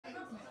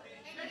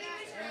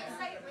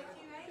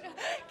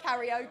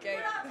karaoke.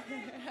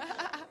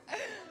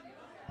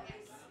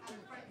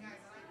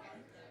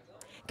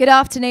 Good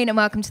afternoon and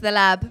welcome to the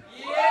lab.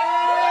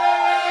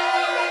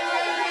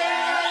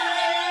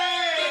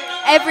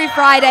 Every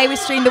Friday we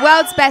stream the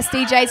world's best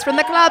DJs from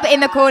the club in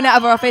the corner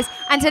of our office,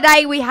 and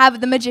today we have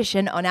the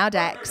magician on our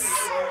decks.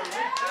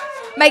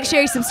 Make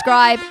sure you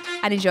subscribe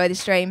and enjoy the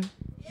stream.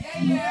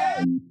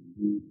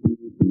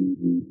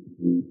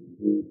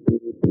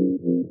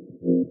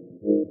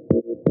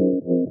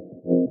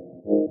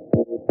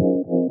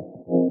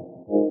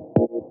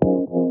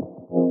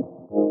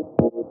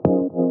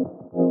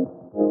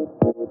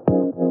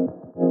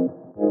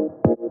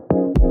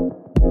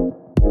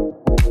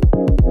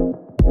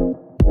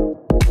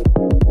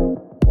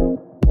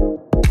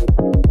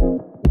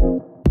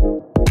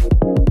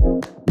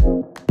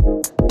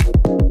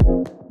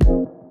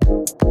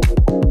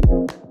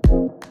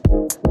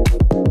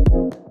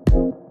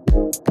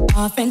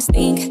 Our friends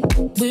think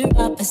we're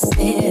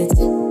opposites,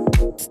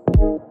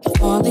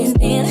 falling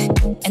in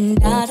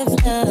and out of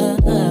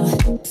love.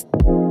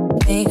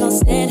 They all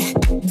said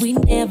we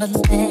never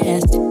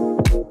last,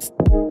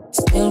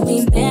 still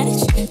we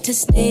managed to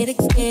stay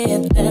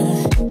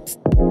together.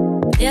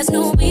 There's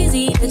no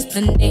easy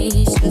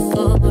explanation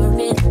for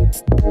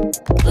it,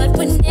 but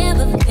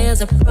whenever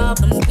there's a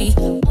problem, we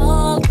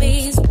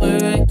always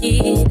work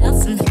it out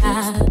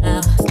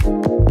somehow.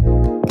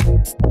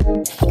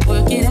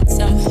 Work it out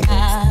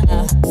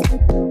somehow.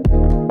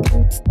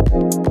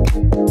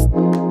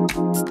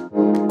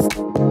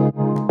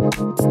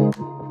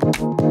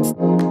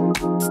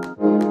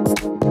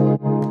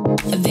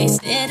 They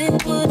said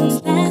it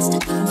wouldn't last.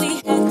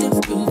 We had to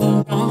prove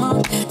them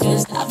wrong.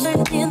 'Cause I've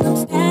learned in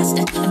the past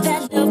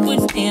that love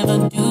would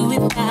never do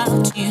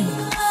without you.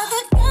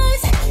 Other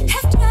guys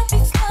have tried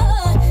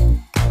before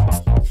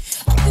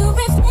to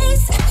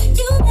replace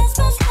you as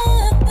my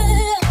lover.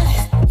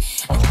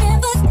 I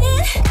never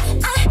did.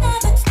 I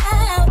have a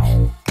doubt.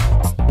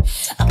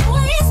 A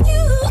boy is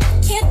you,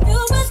 can't do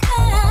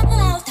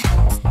without.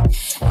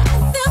 I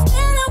feel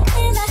better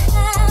when I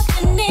have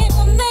an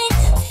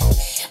inmate.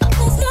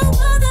 There's no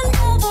other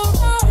love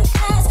around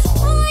as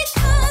quite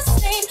the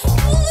same.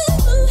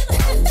 Ooh.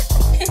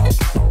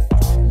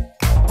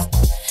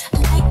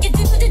 Like you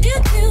do,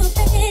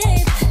 baby.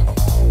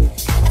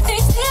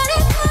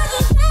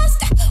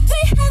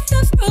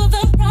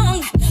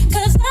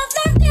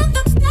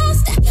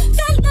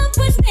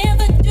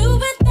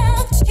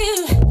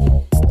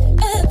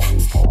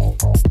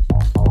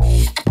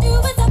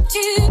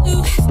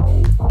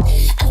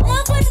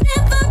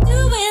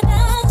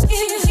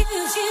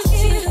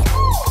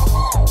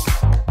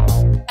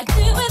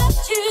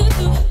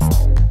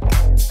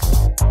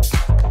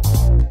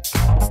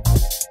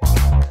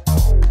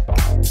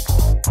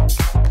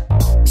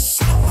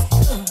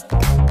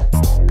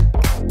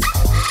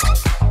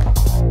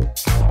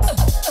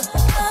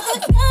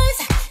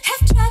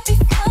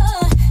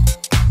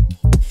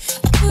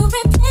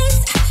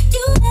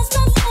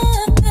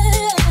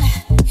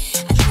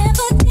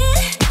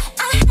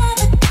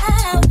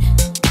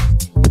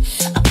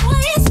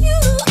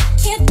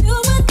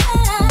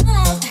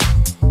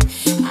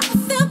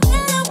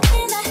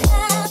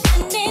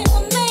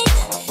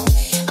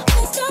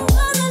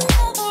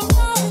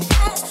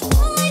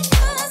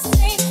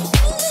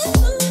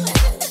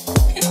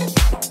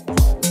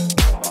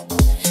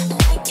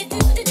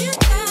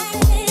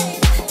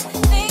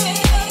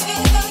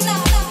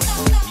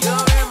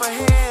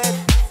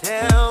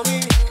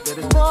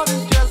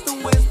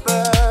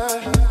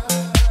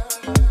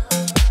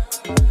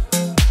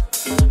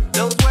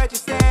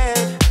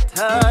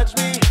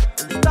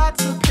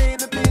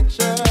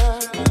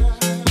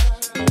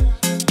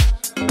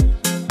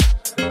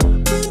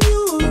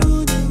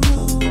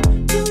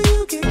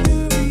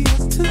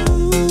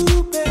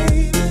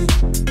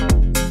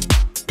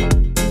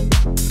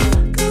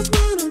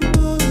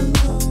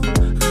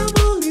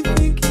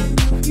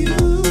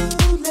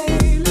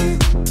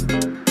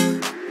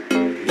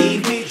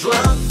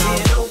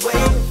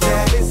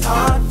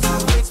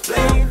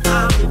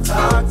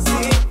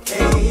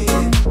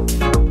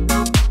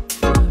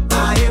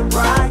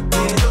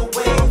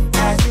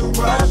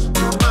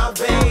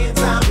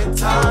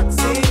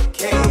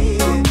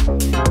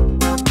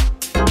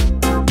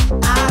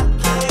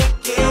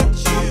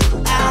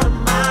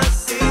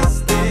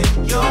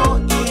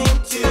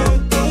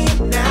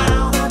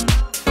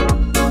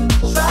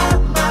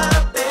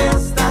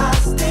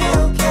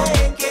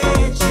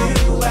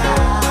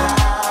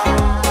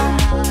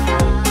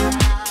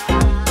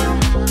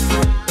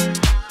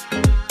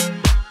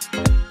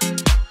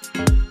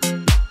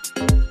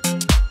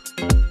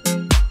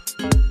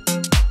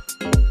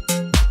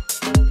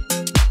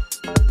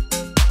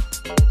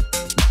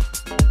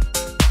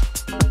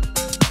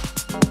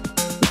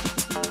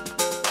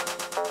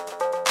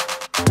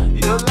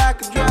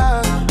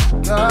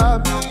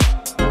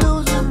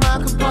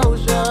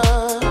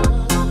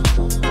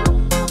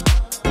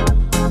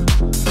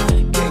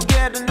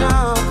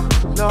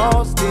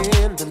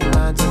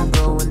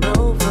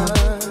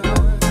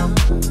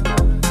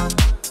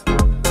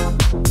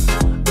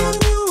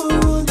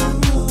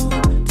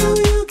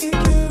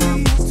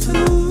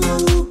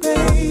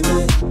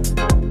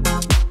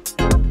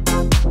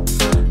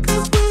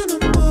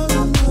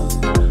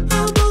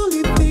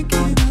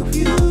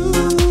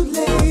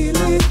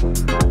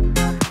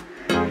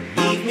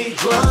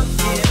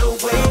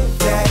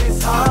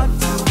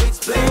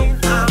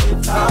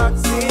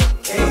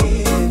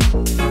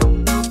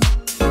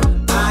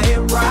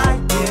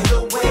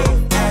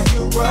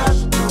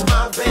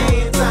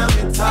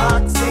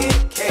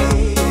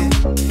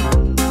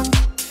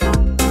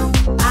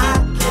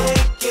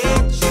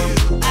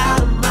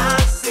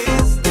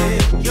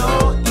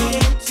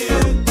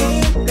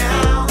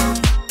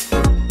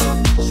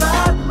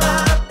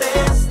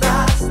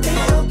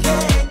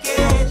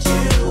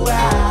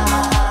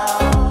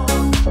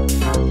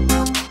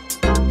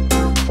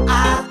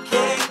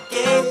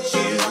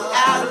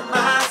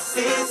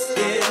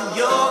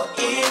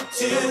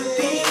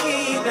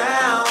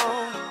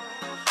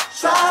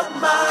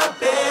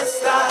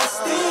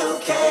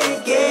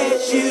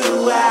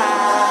 you out.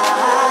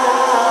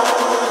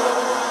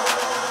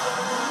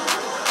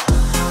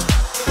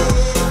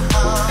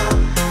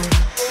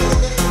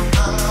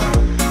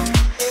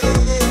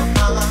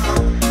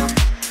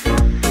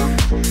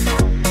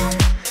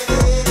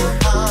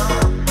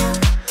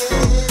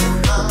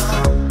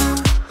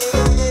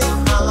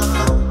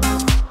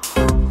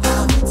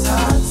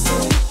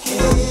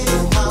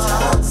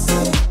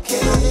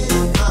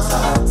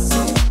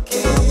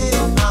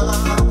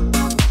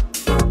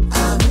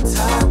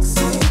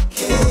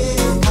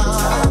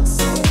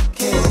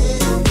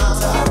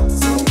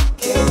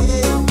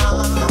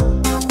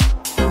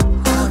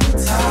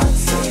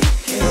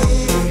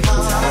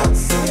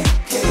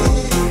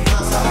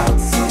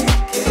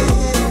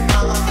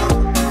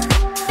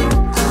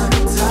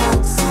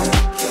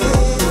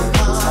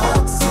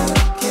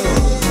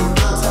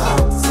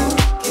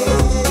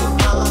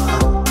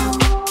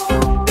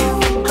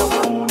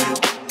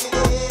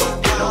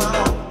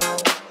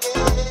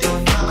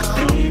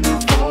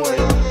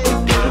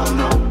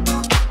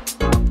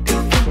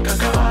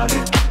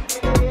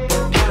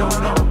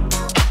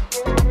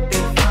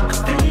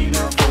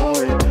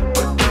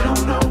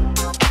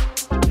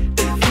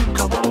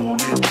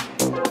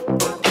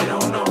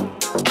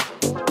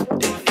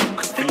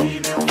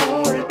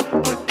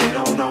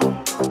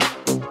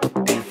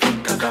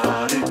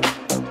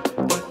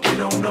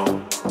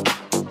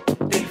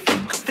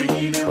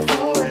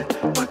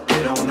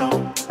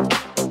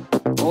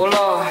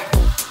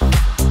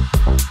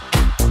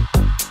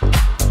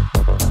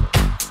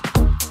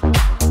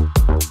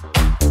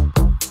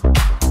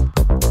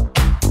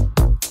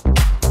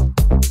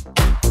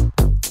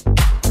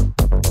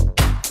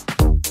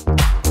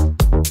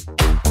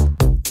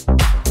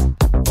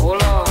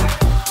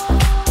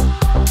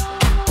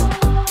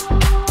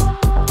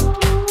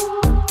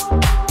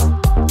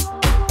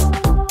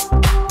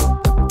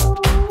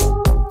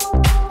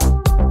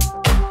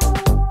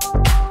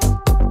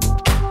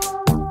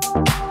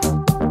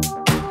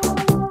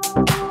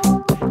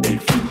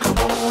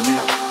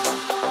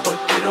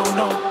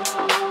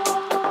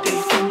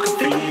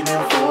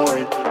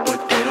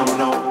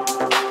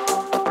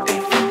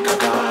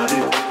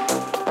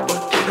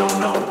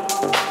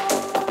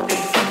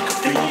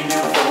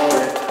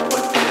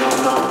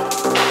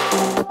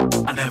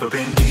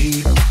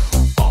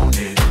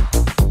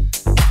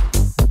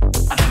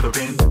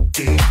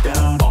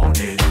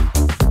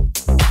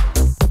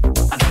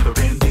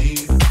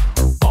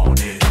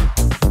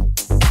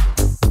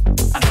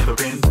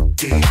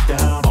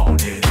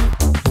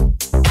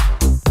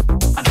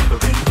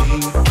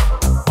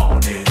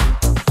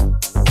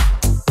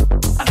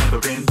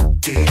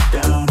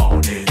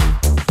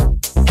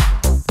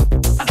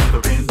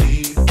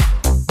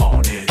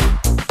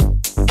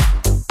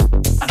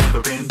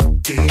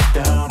 Deep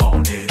down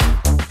on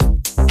it.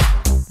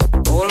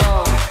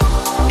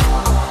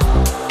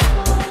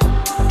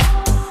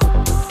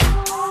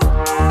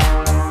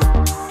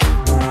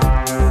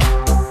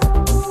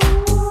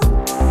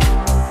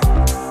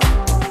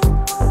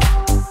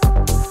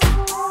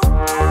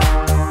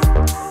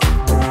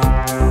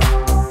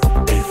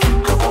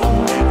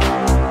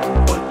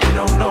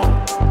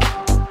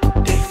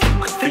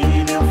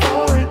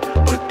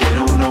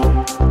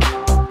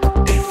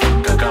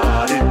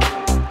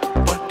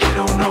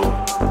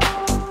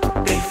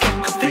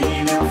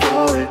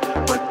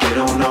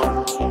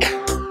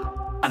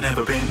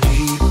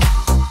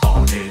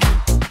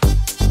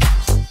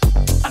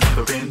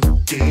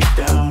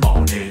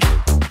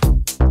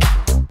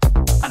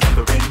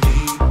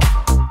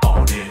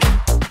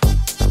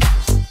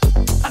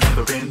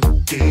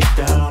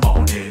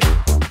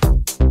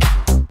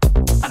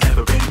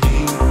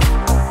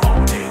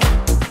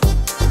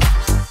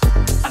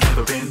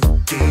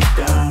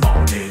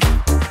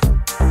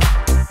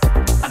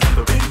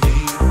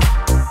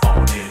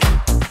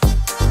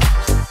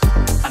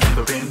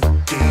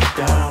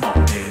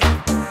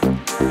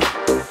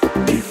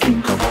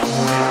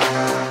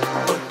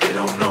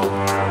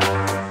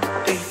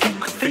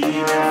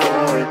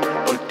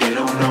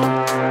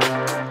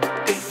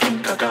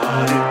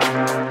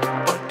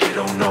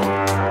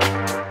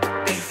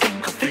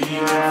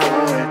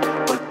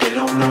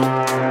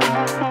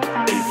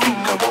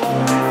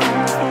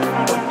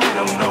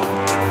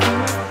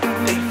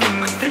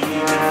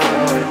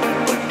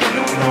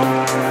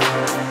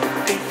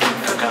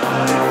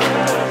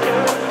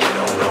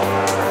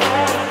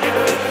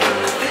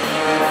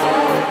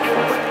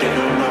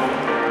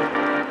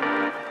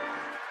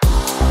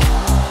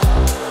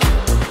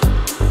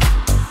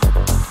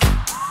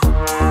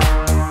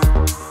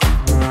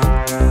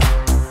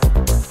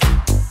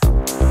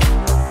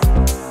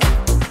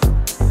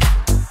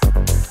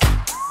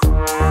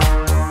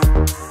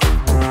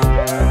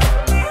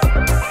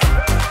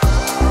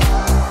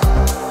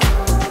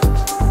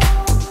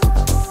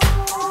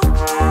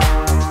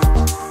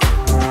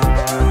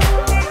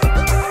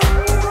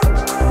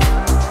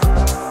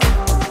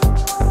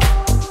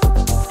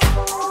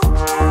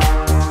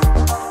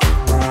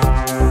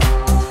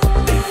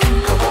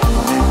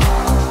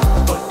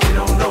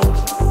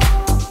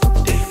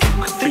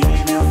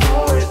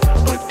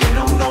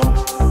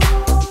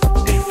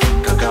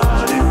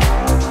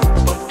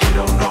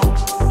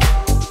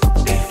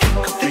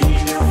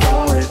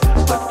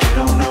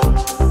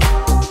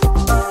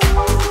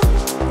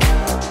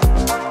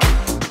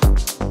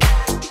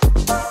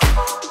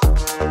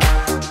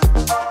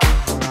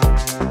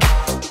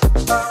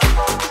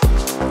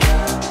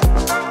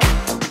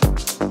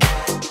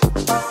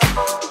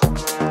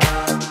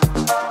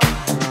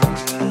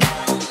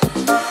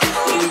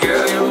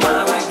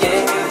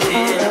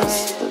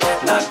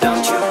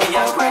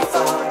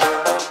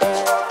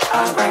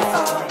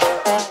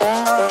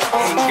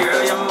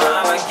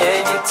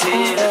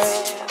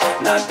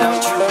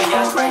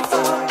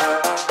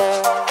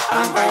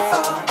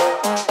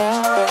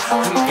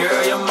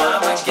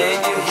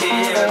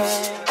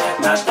 hips.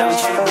 Now don't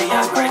you be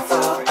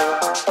ungrateful,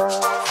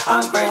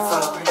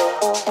 ungrateful.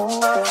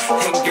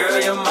 Hey girl,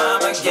 your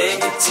mama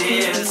gave you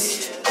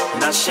tears.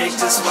 Now shake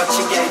just what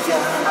you gave ya.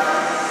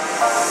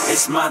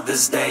 It's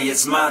Mother's Day,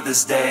 it's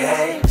Mother's Day,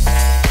 hey.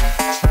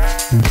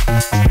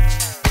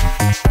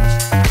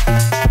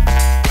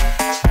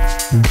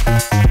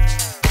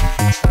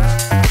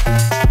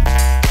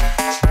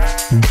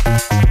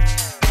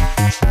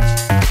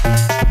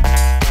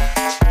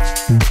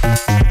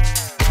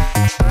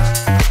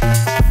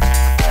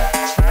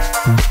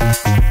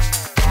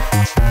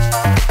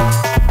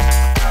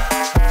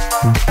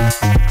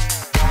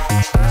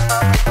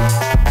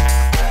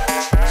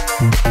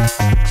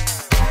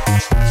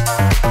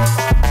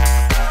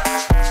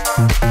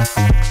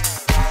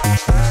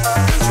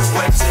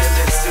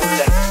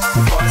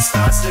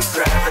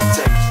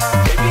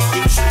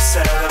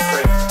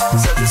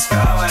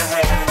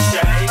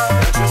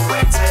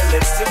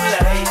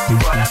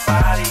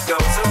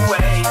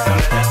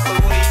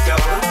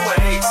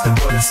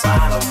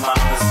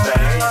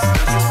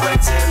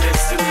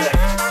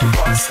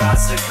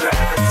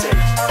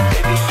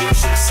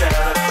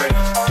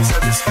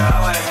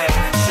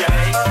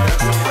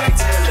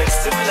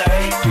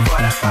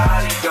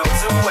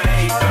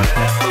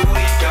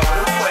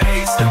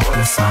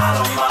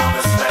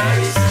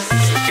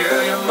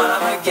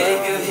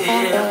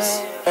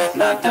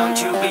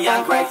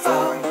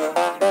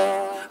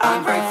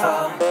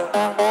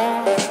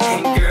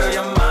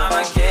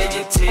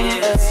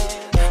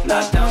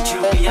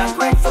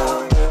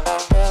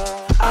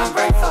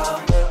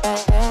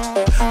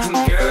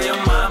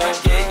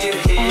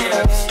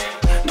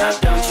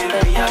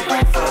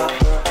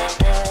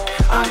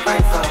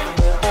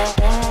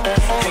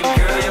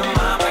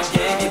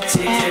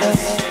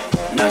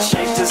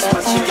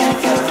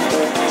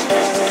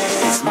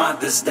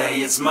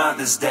 It's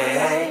Mother's Day,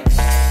 hey.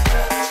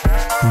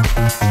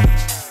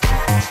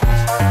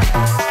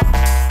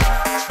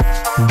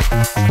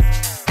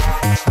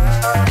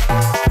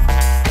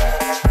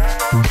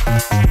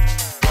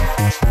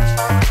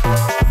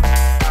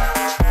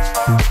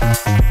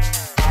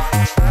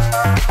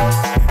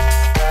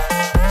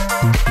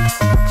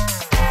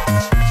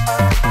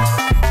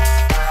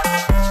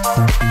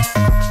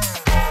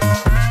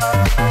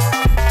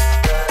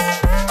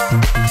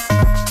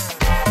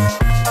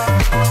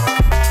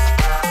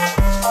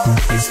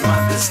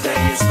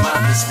 It's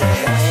Mother's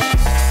Day,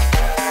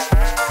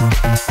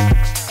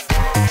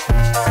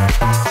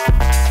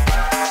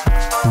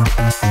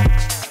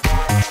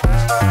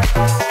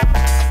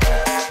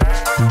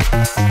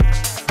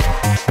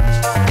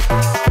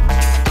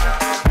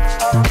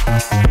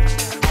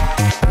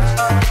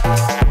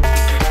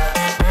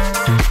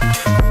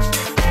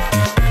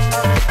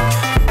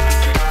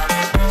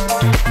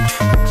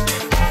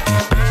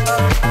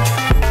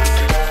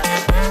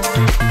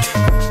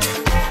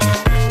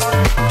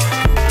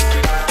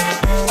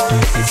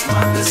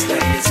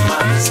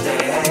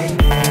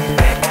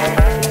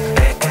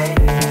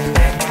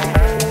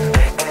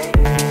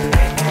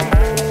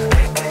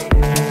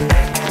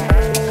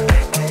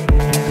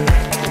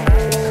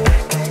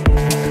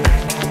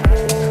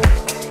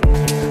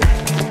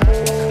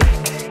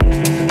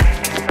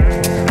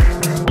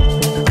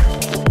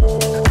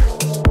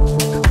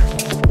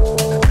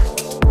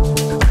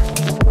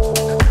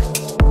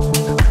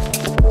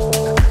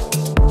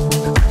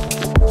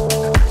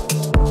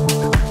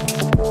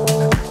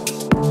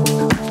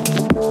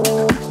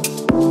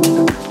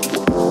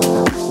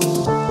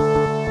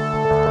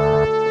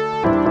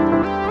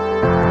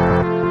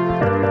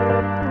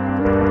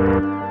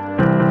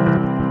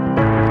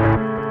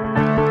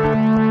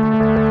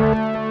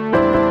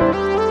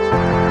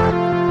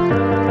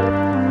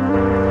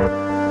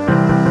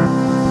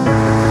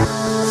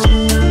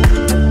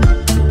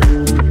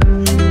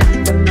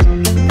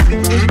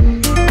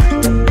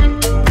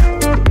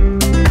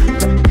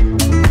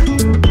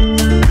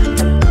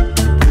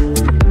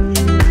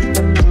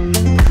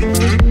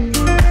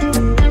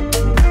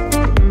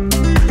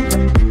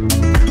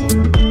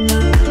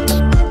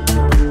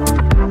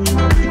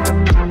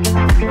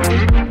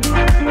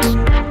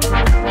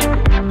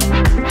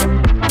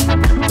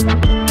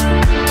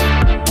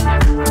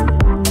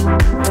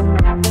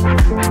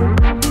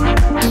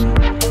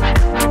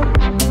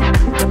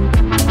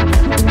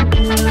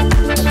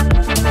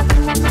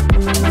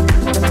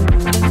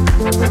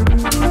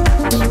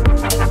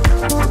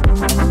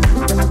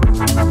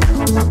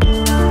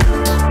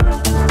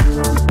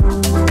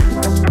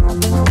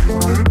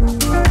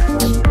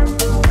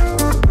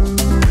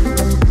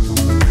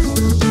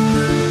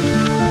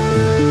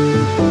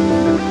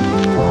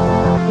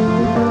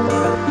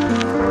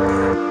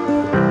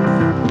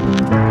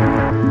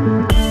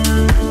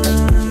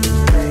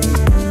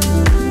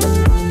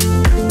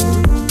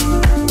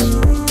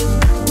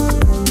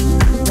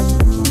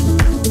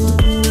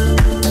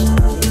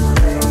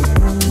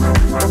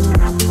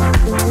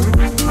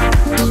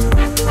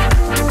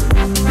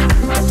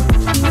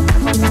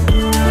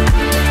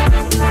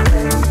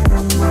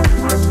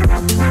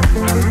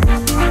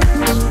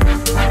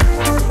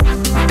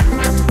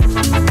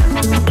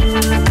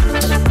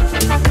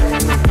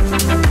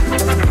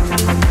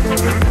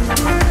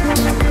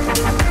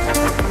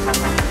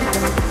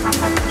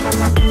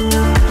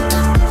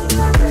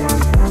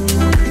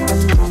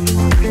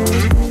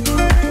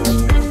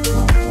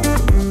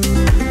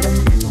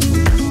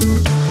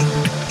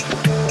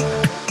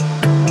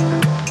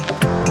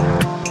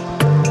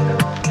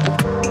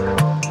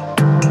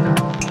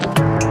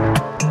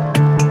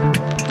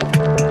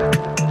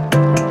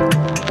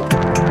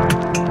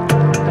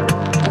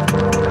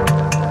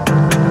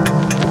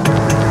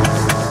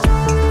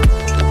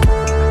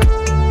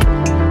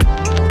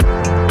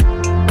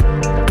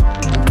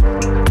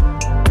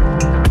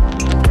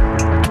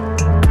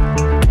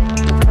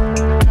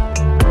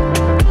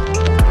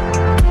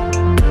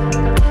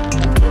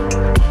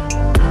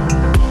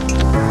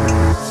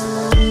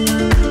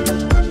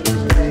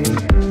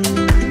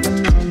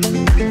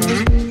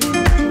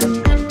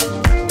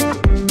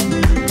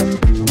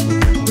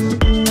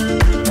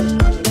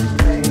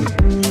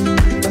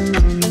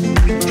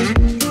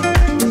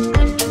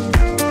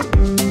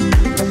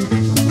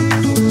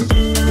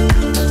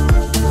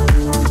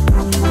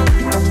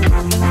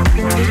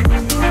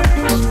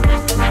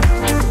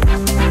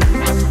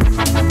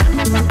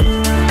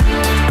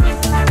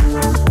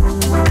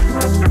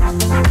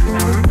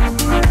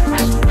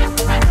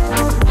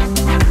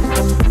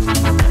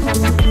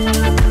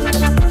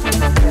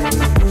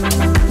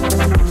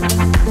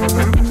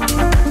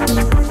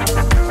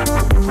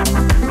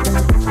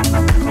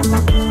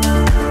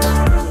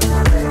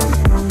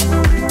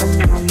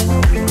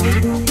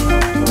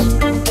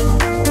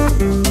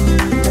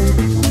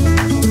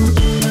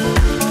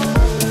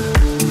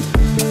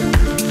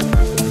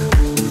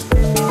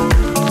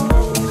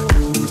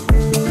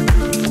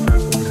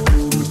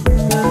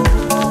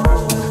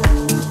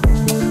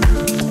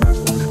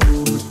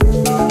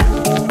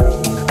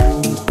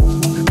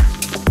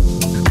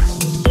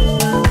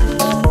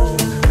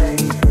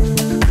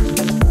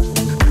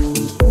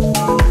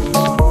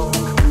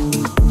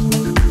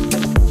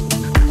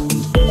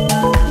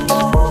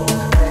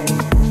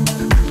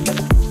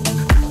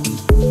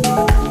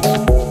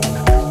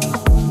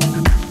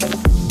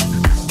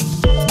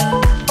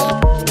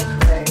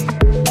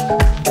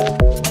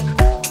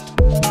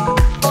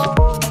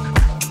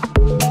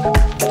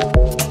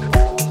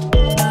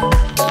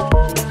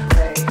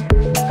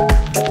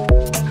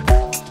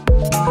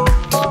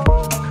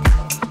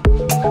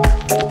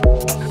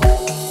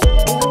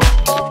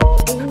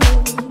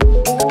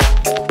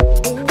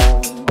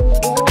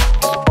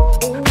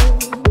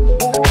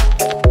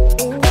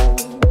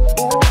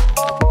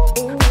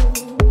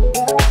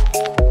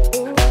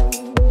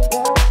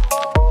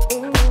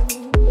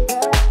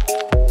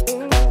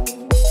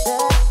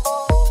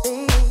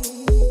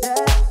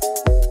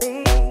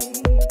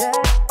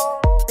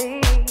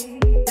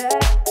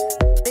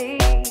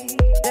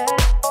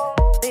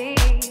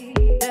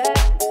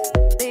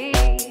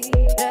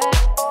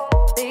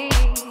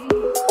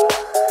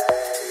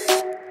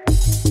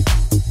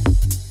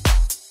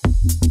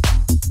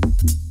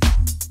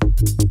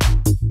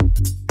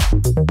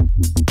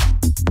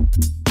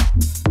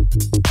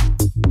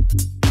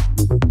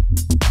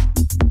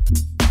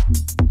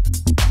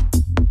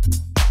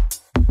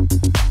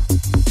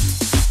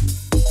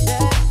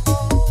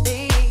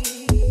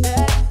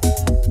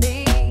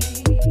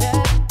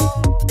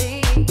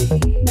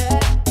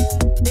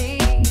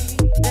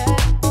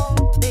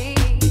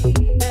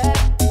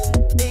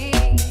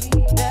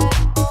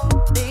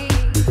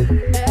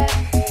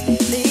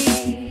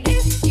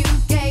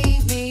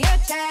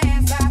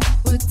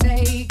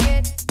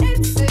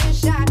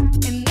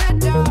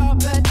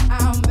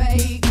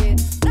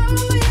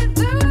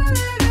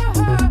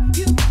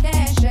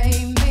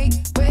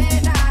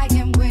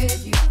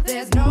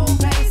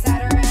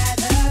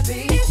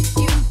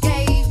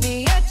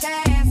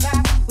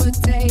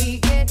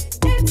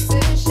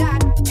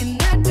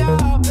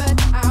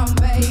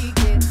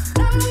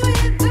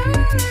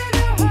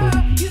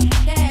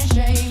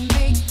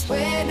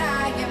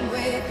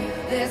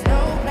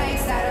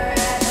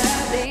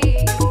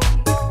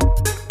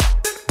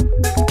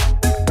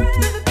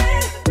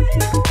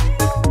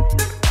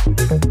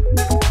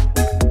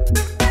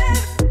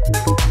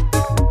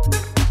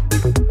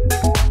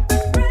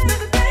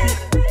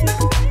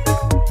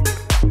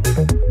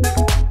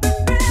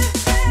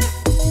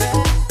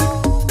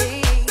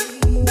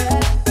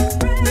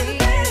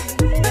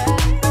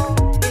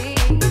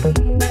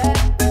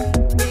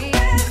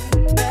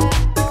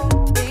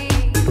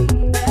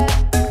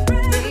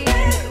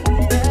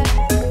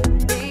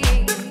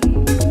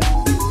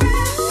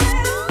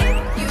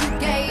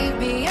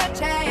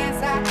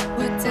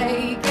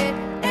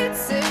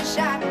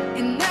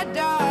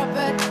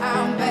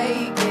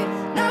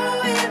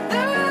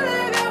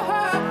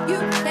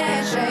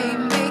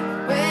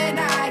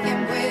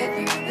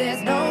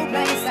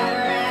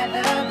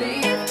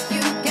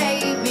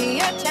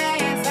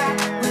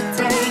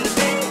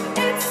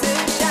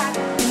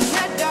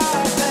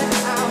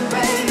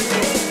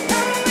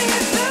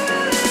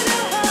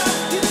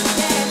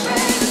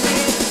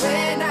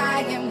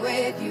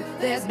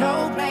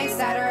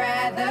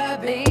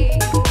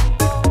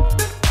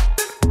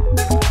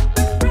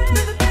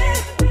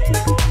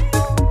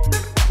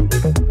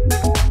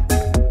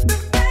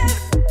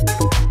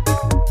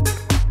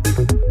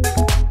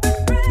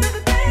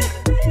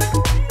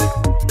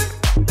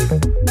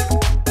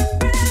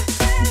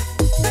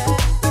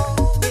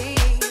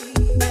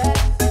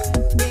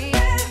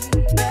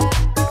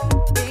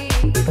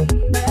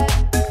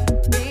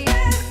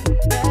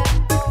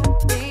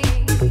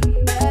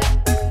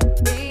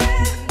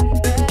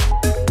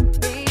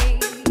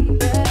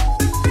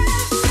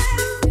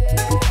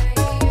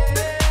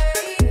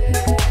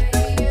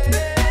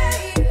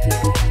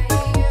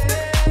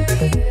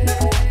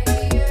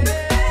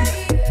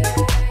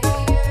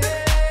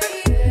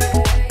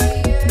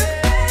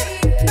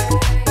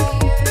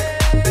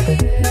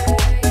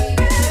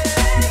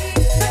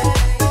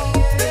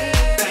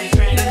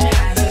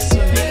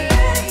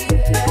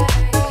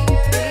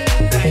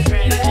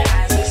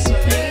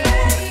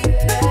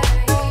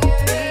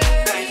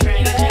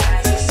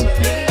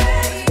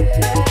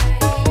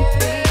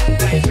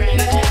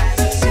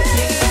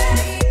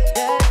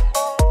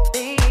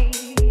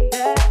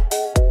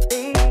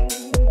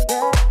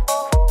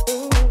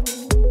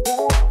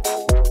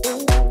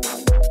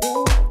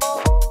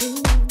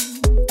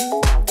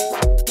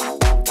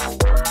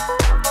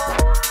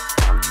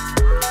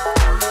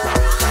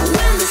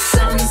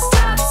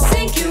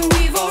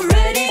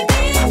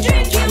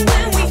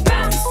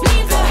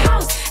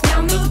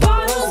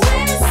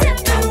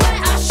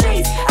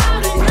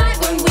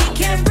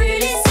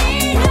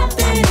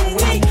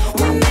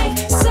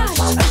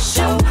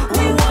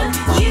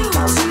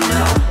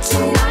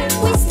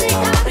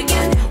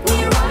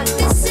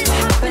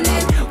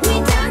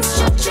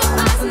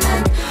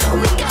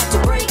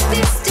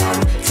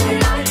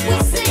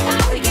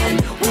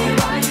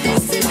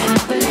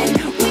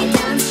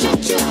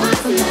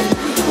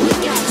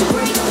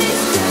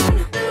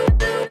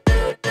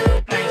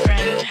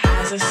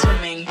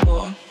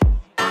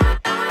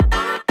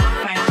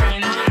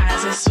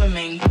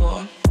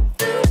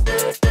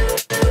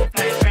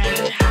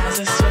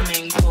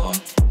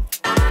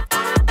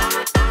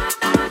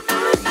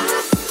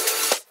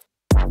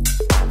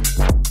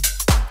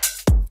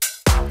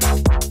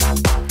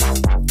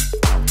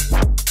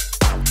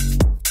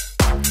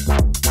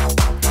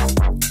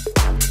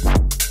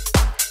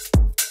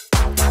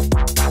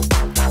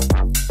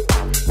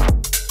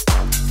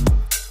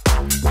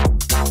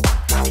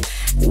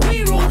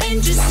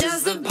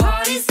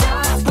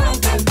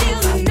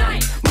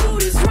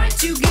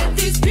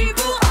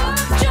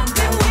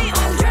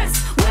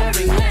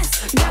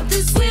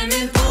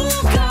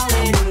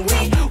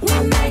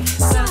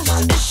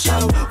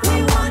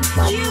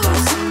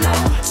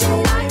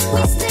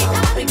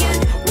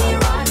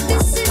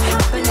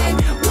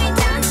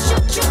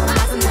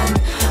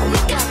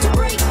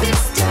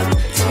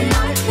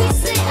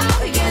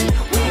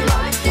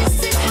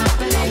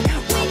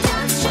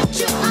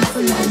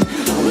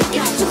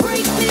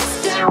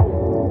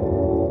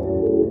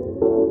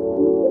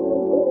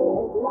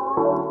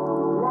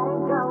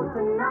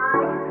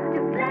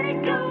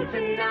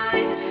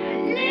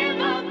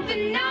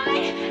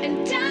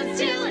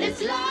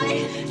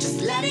 lie.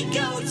 Just let it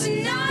go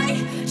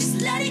tonight.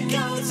 Just let it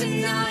go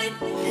tonight.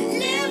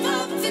 Live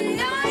up the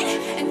night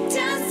and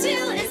dance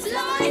till it's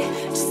light.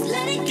 Just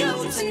let it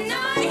go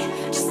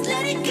tonight. Just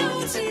let it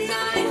go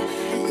tonight.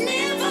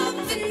 Live up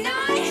the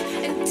night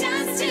and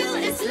dance till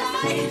it's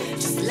light.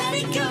 Just let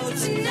it go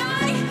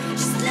tonight.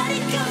 Just let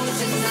it go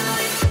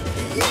tonight.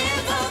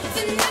 Live up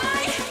the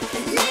night.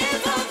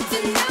 Live up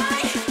the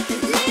night.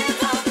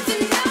 Live up the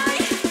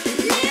night.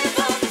 Live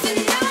up the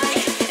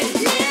night.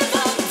 Live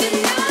up the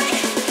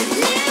night.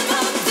 Live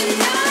up the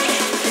night.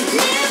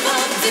 Live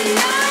up the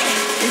night.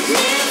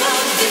 Live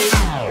up the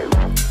night.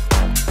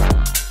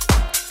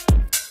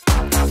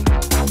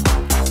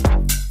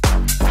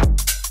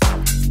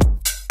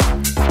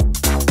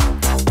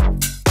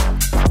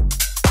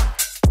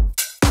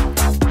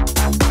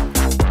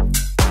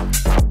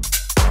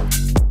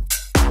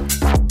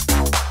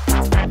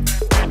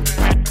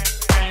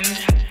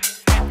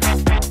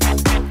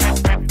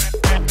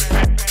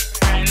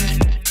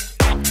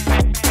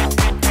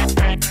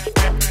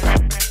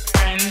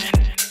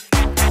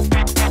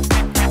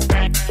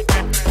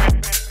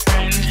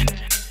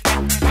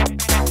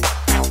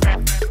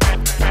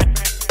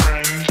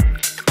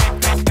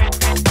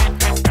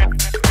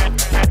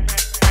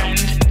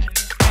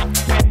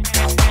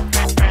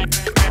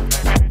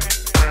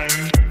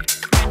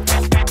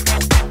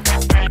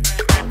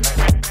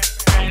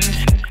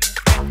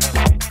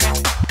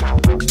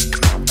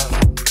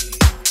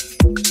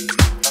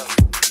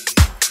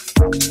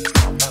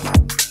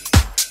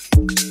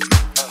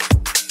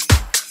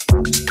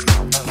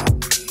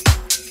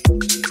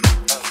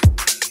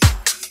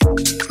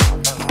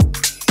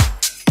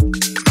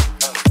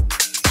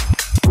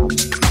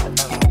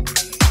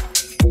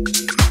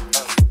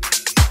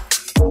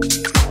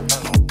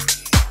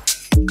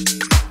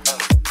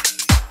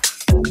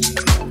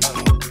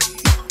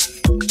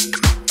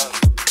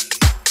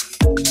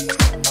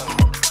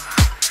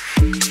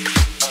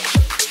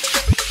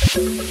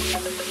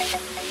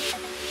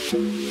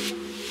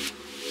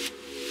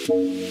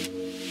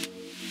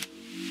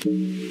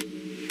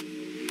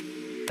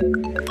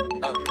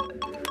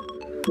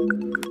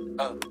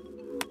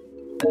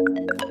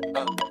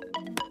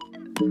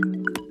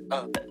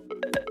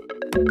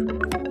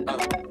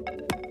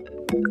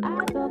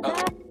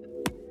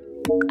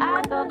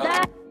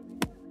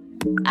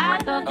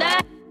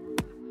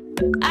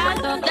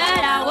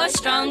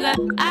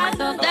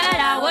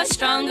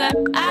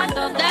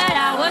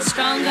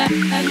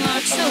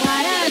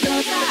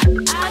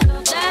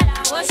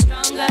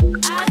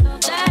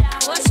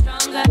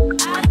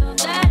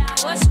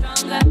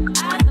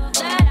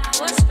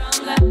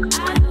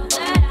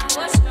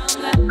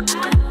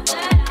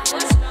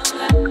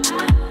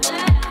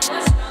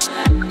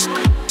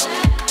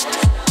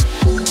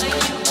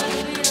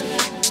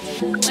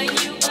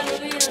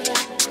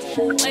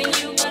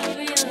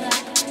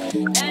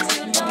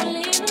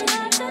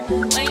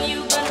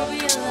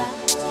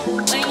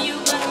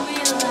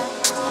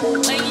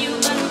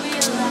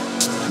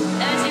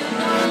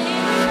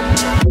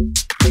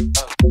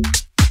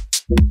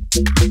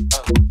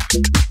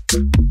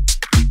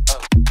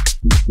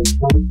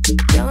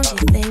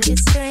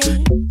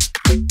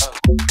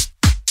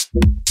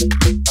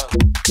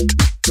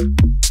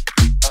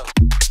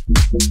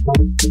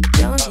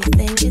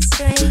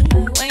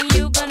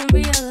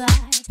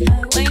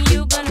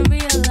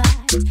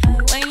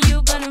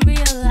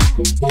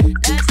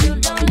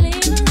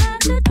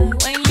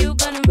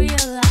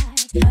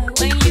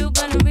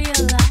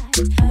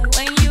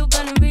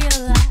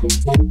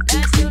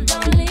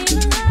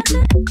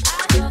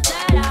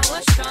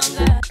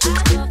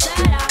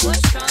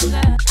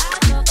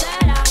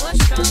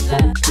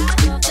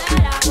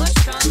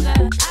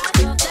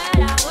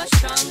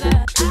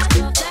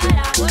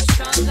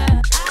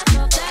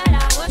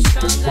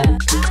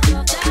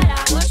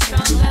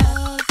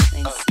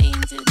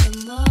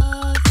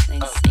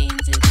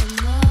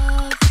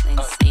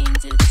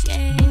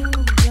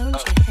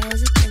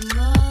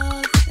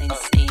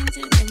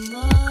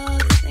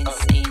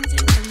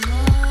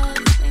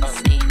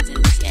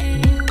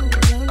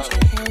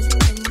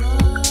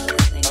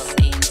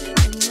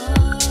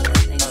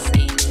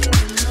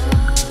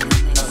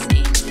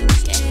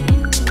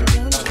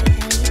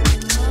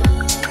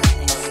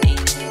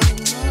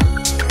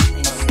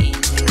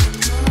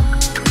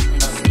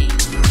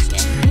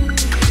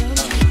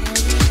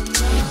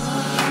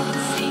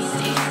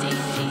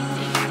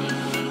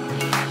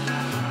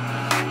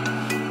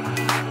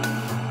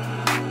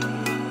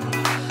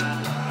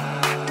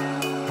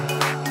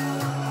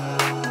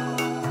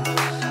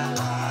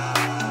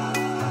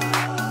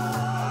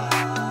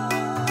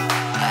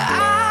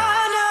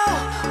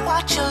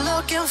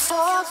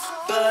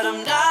 But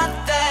I'm not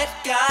that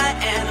guy,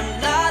 and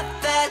I'm not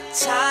that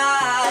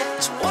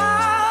type. So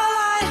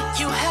why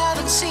you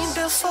haven't seen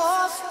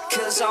before?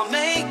 'Cause I'll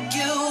make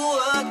you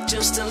work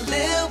just a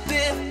little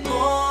bit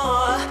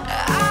more.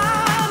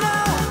 I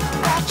know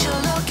what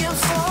you're looking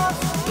for,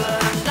 but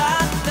I'm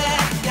not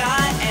that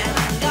guy, and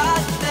I'm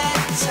not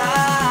that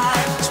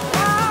type. So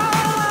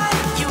why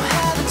you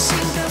haven't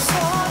seen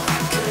before?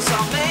 'Cause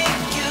I'll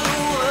make you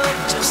work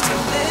just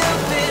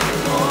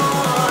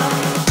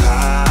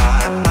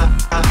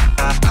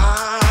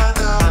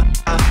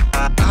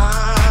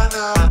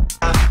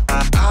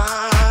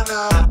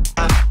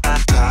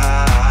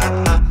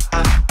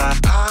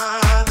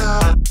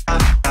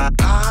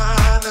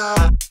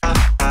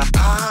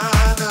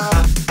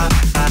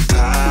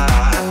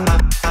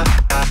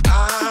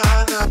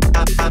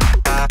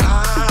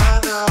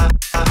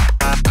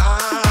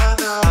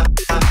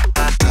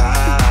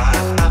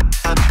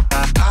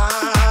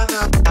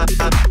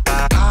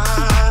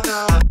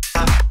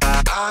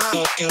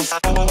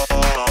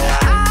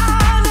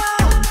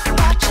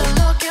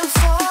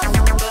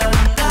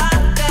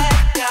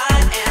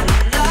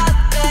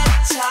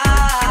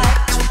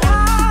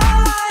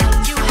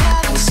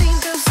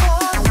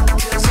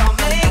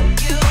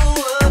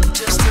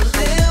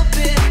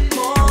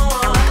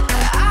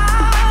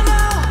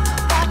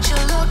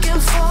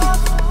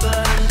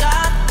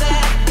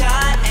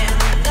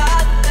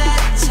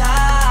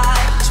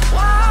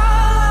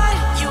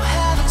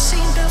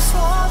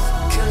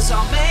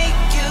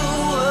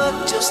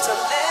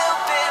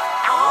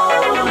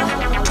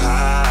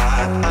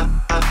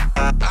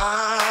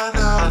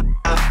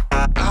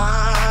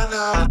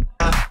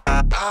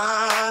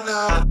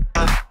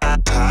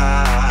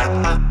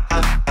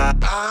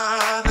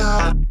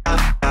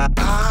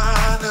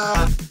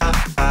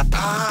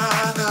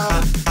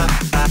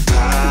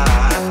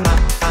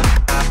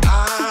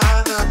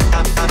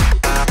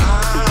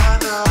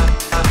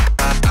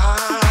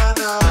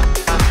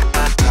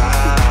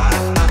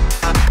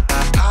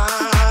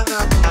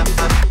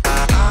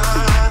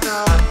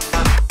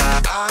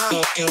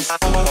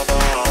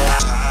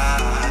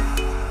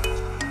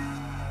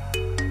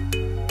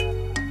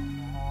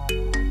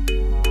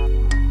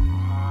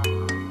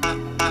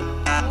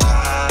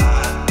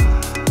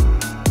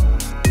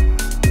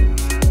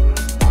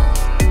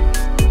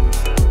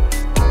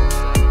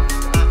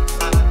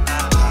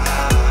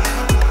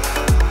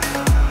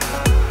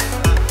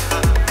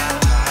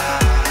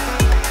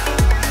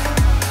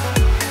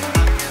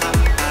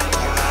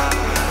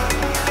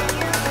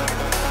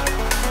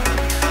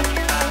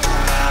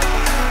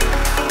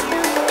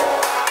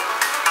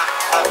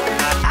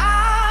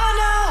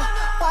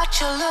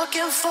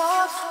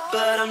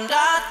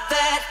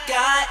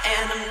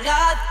and I'm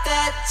not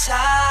that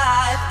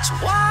type.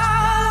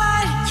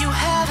 Twilight you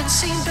haven't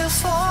seen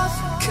before,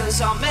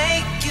 'cause I'll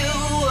make you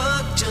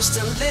work just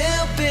a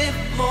little bit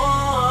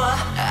more.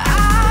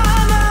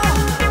 I know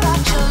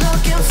what you're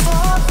looking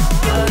for,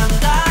 but I'm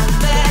not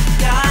that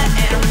guy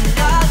and I'm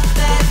not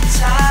that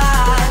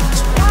type.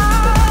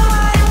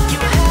 Twilight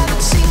you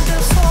haven't seen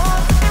before,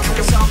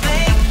 'cause I'll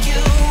make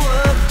you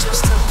work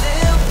just a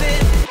little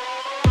bit.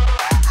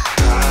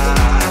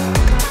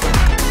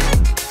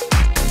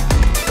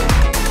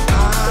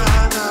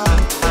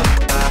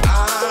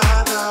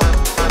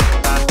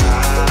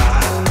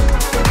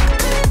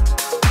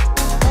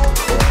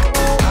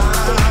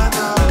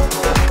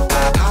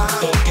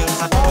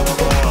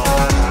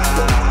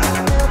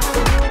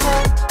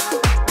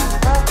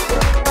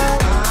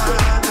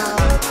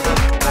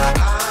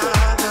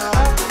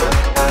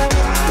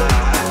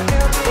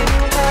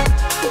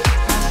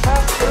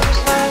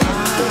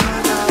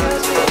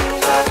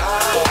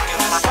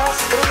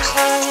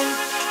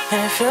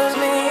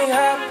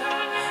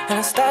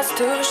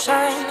 To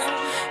shine,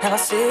 and I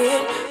see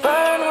it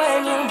burn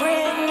when you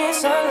bring me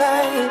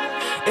sunlight.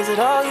 Is it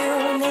all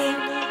you need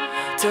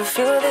to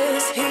feel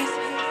this heat?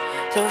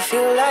 To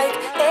feel like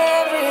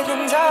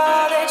everything's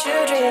all that you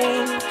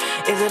dreamed?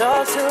 Is it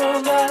all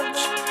too much?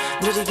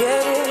 Did you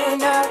get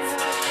enough?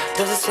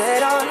 Does it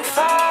set on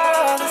fire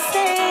all the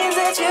things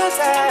that you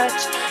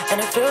touch? And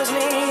it fills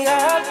me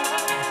up,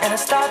 and it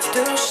starts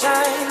to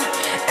shine,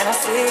 and I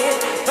see it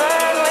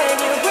burn when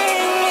you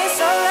bring me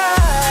sunlight.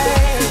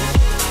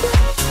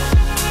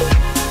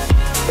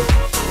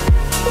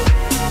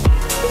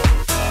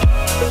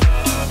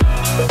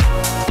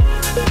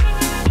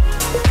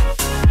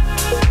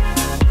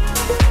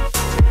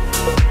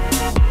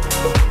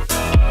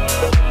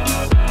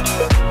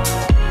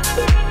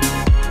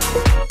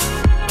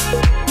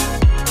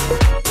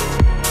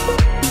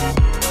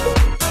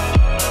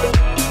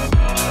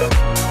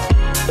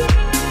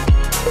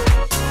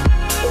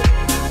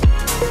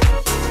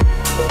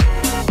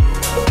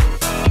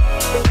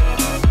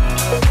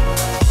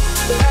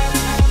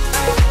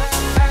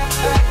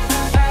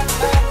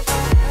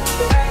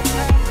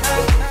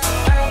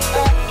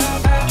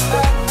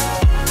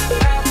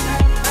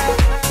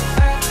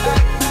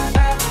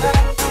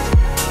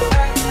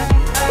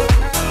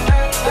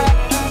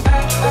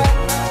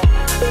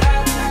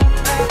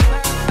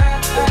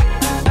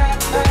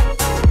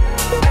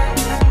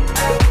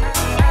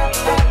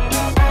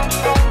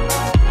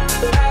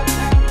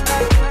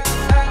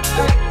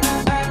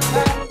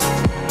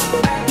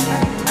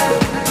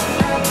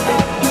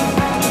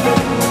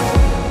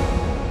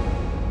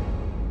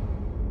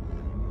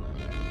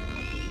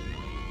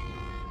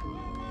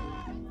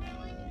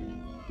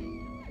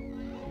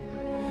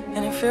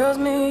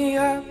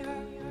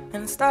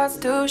 Starts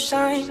to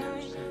shine,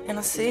 and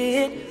I see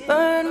it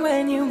burn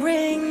when you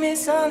bring me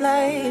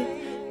sunlight.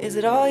 Is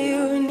it all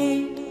you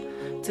need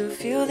to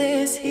feel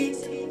this heat?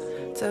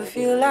 To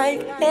feel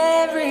like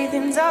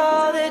everything's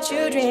all that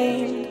you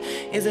dreamed?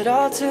 Is it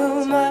all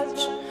too much?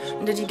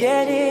 Did you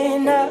get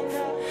enough?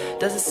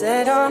 Does it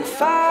set on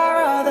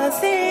fire all the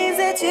things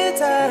that you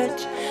touch?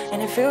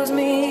 And it fills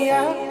me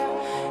up,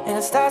 and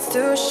it starts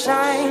to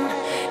shine,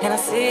 and I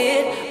see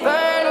it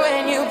burn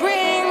when you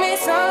bring me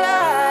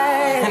sunlight.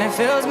 And it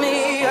fills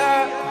me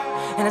up,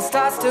 and it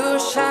starts to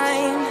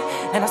shine,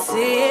 and I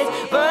see it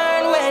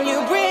burn when you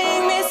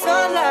bring me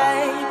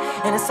sunlight.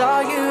 And it's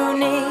all you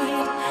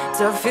need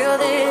to feel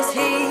this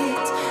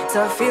heat, to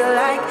feel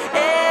like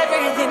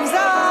everything's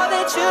all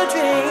that you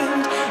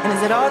dreamed. And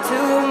is it all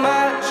too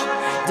much?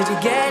 Did you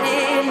get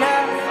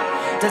enough?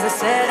 Does it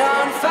set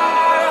on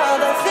fire all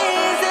the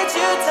things that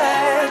you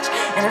touch?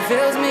 And it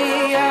fills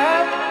me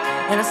up,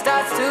 and it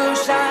starts to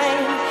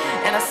shine,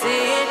 and I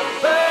see it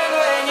burn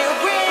when you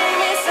bring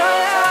me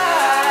sunlight.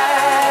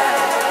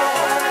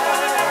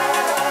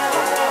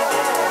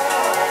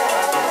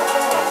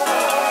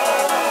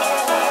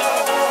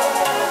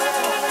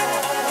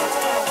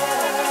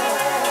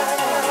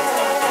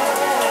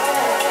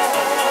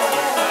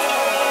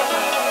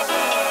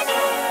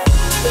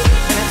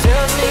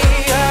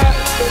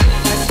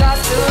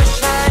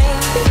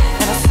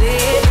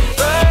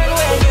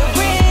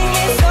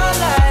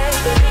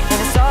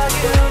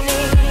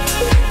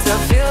 To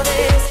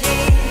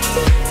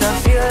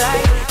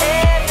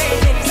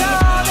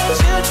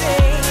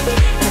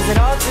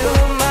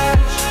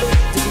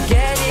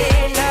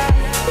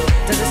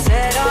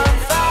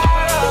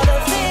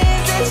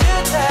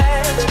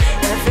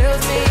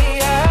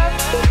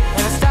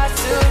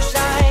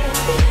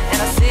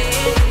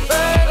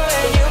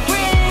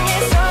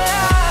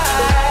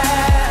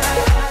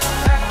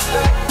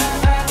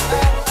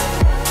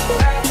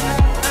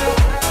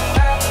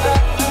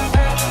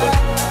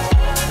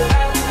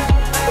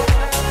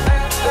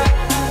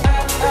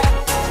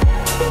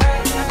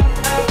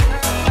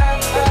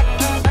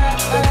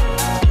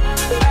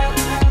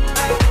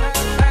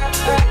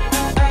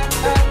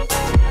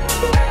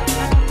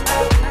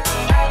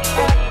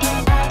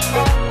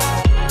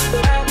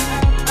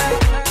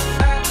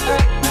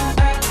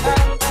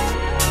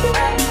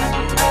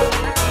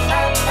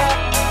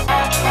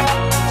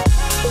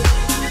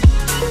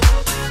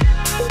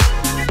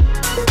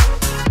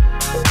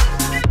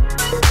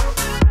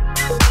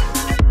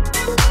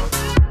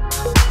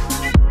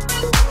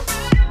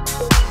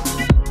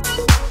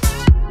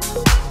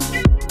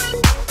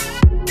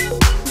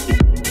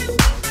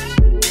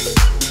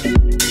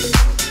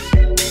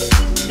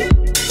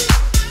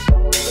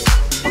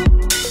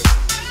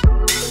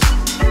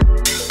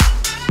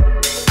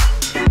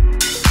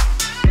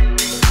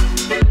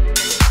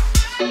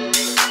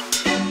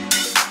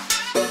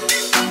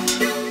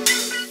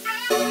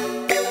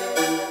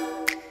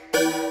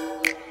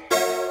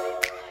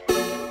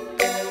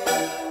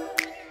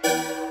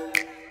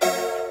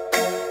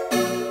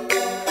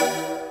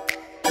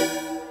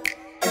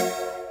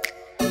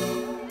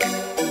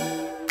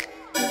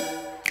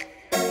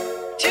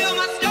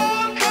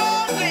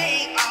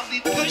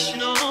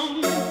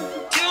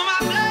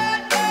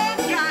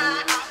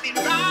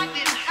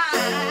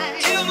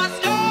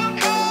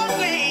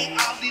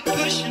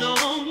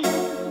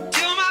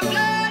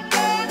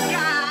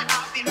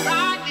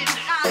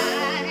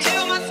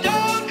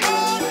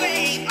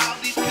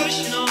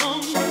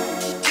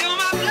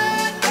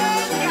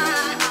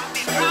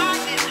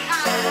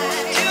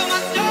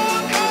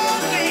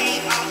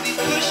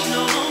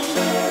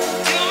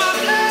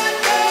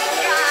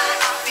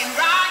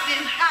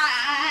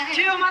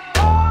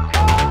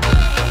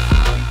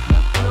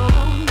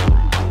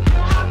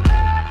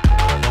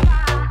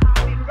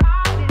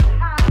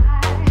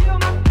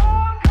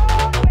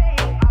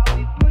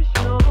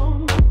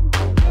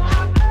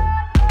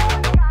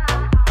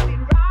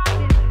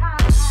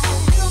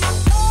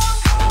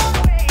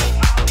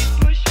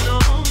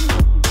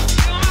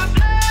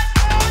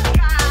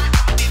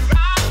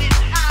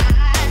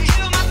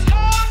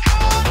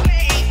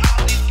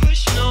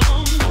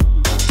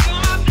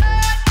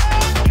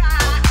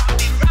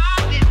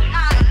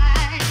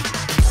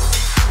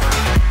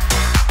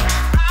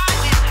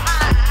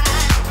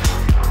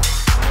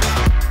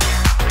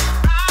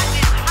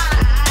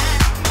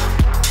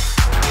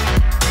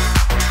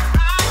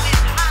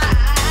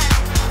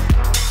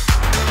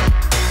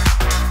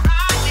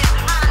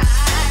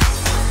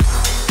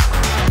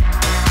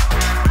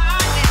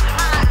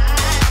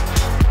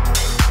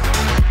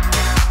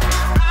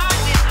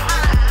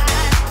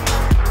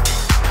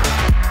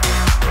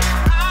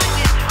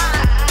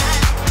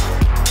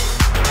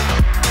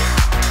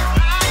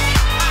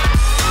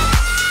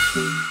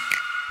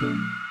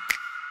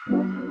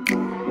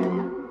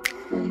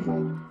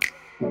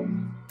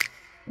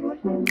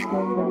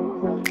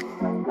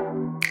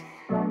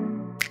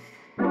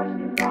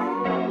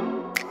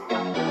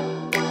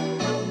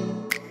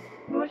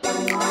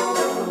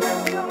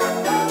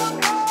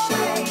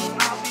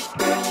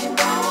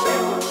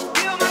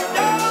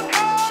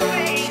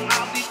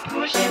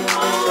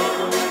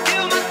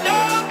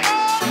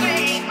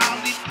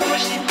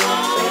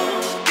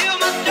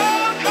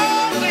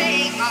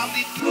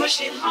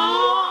pushing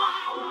on.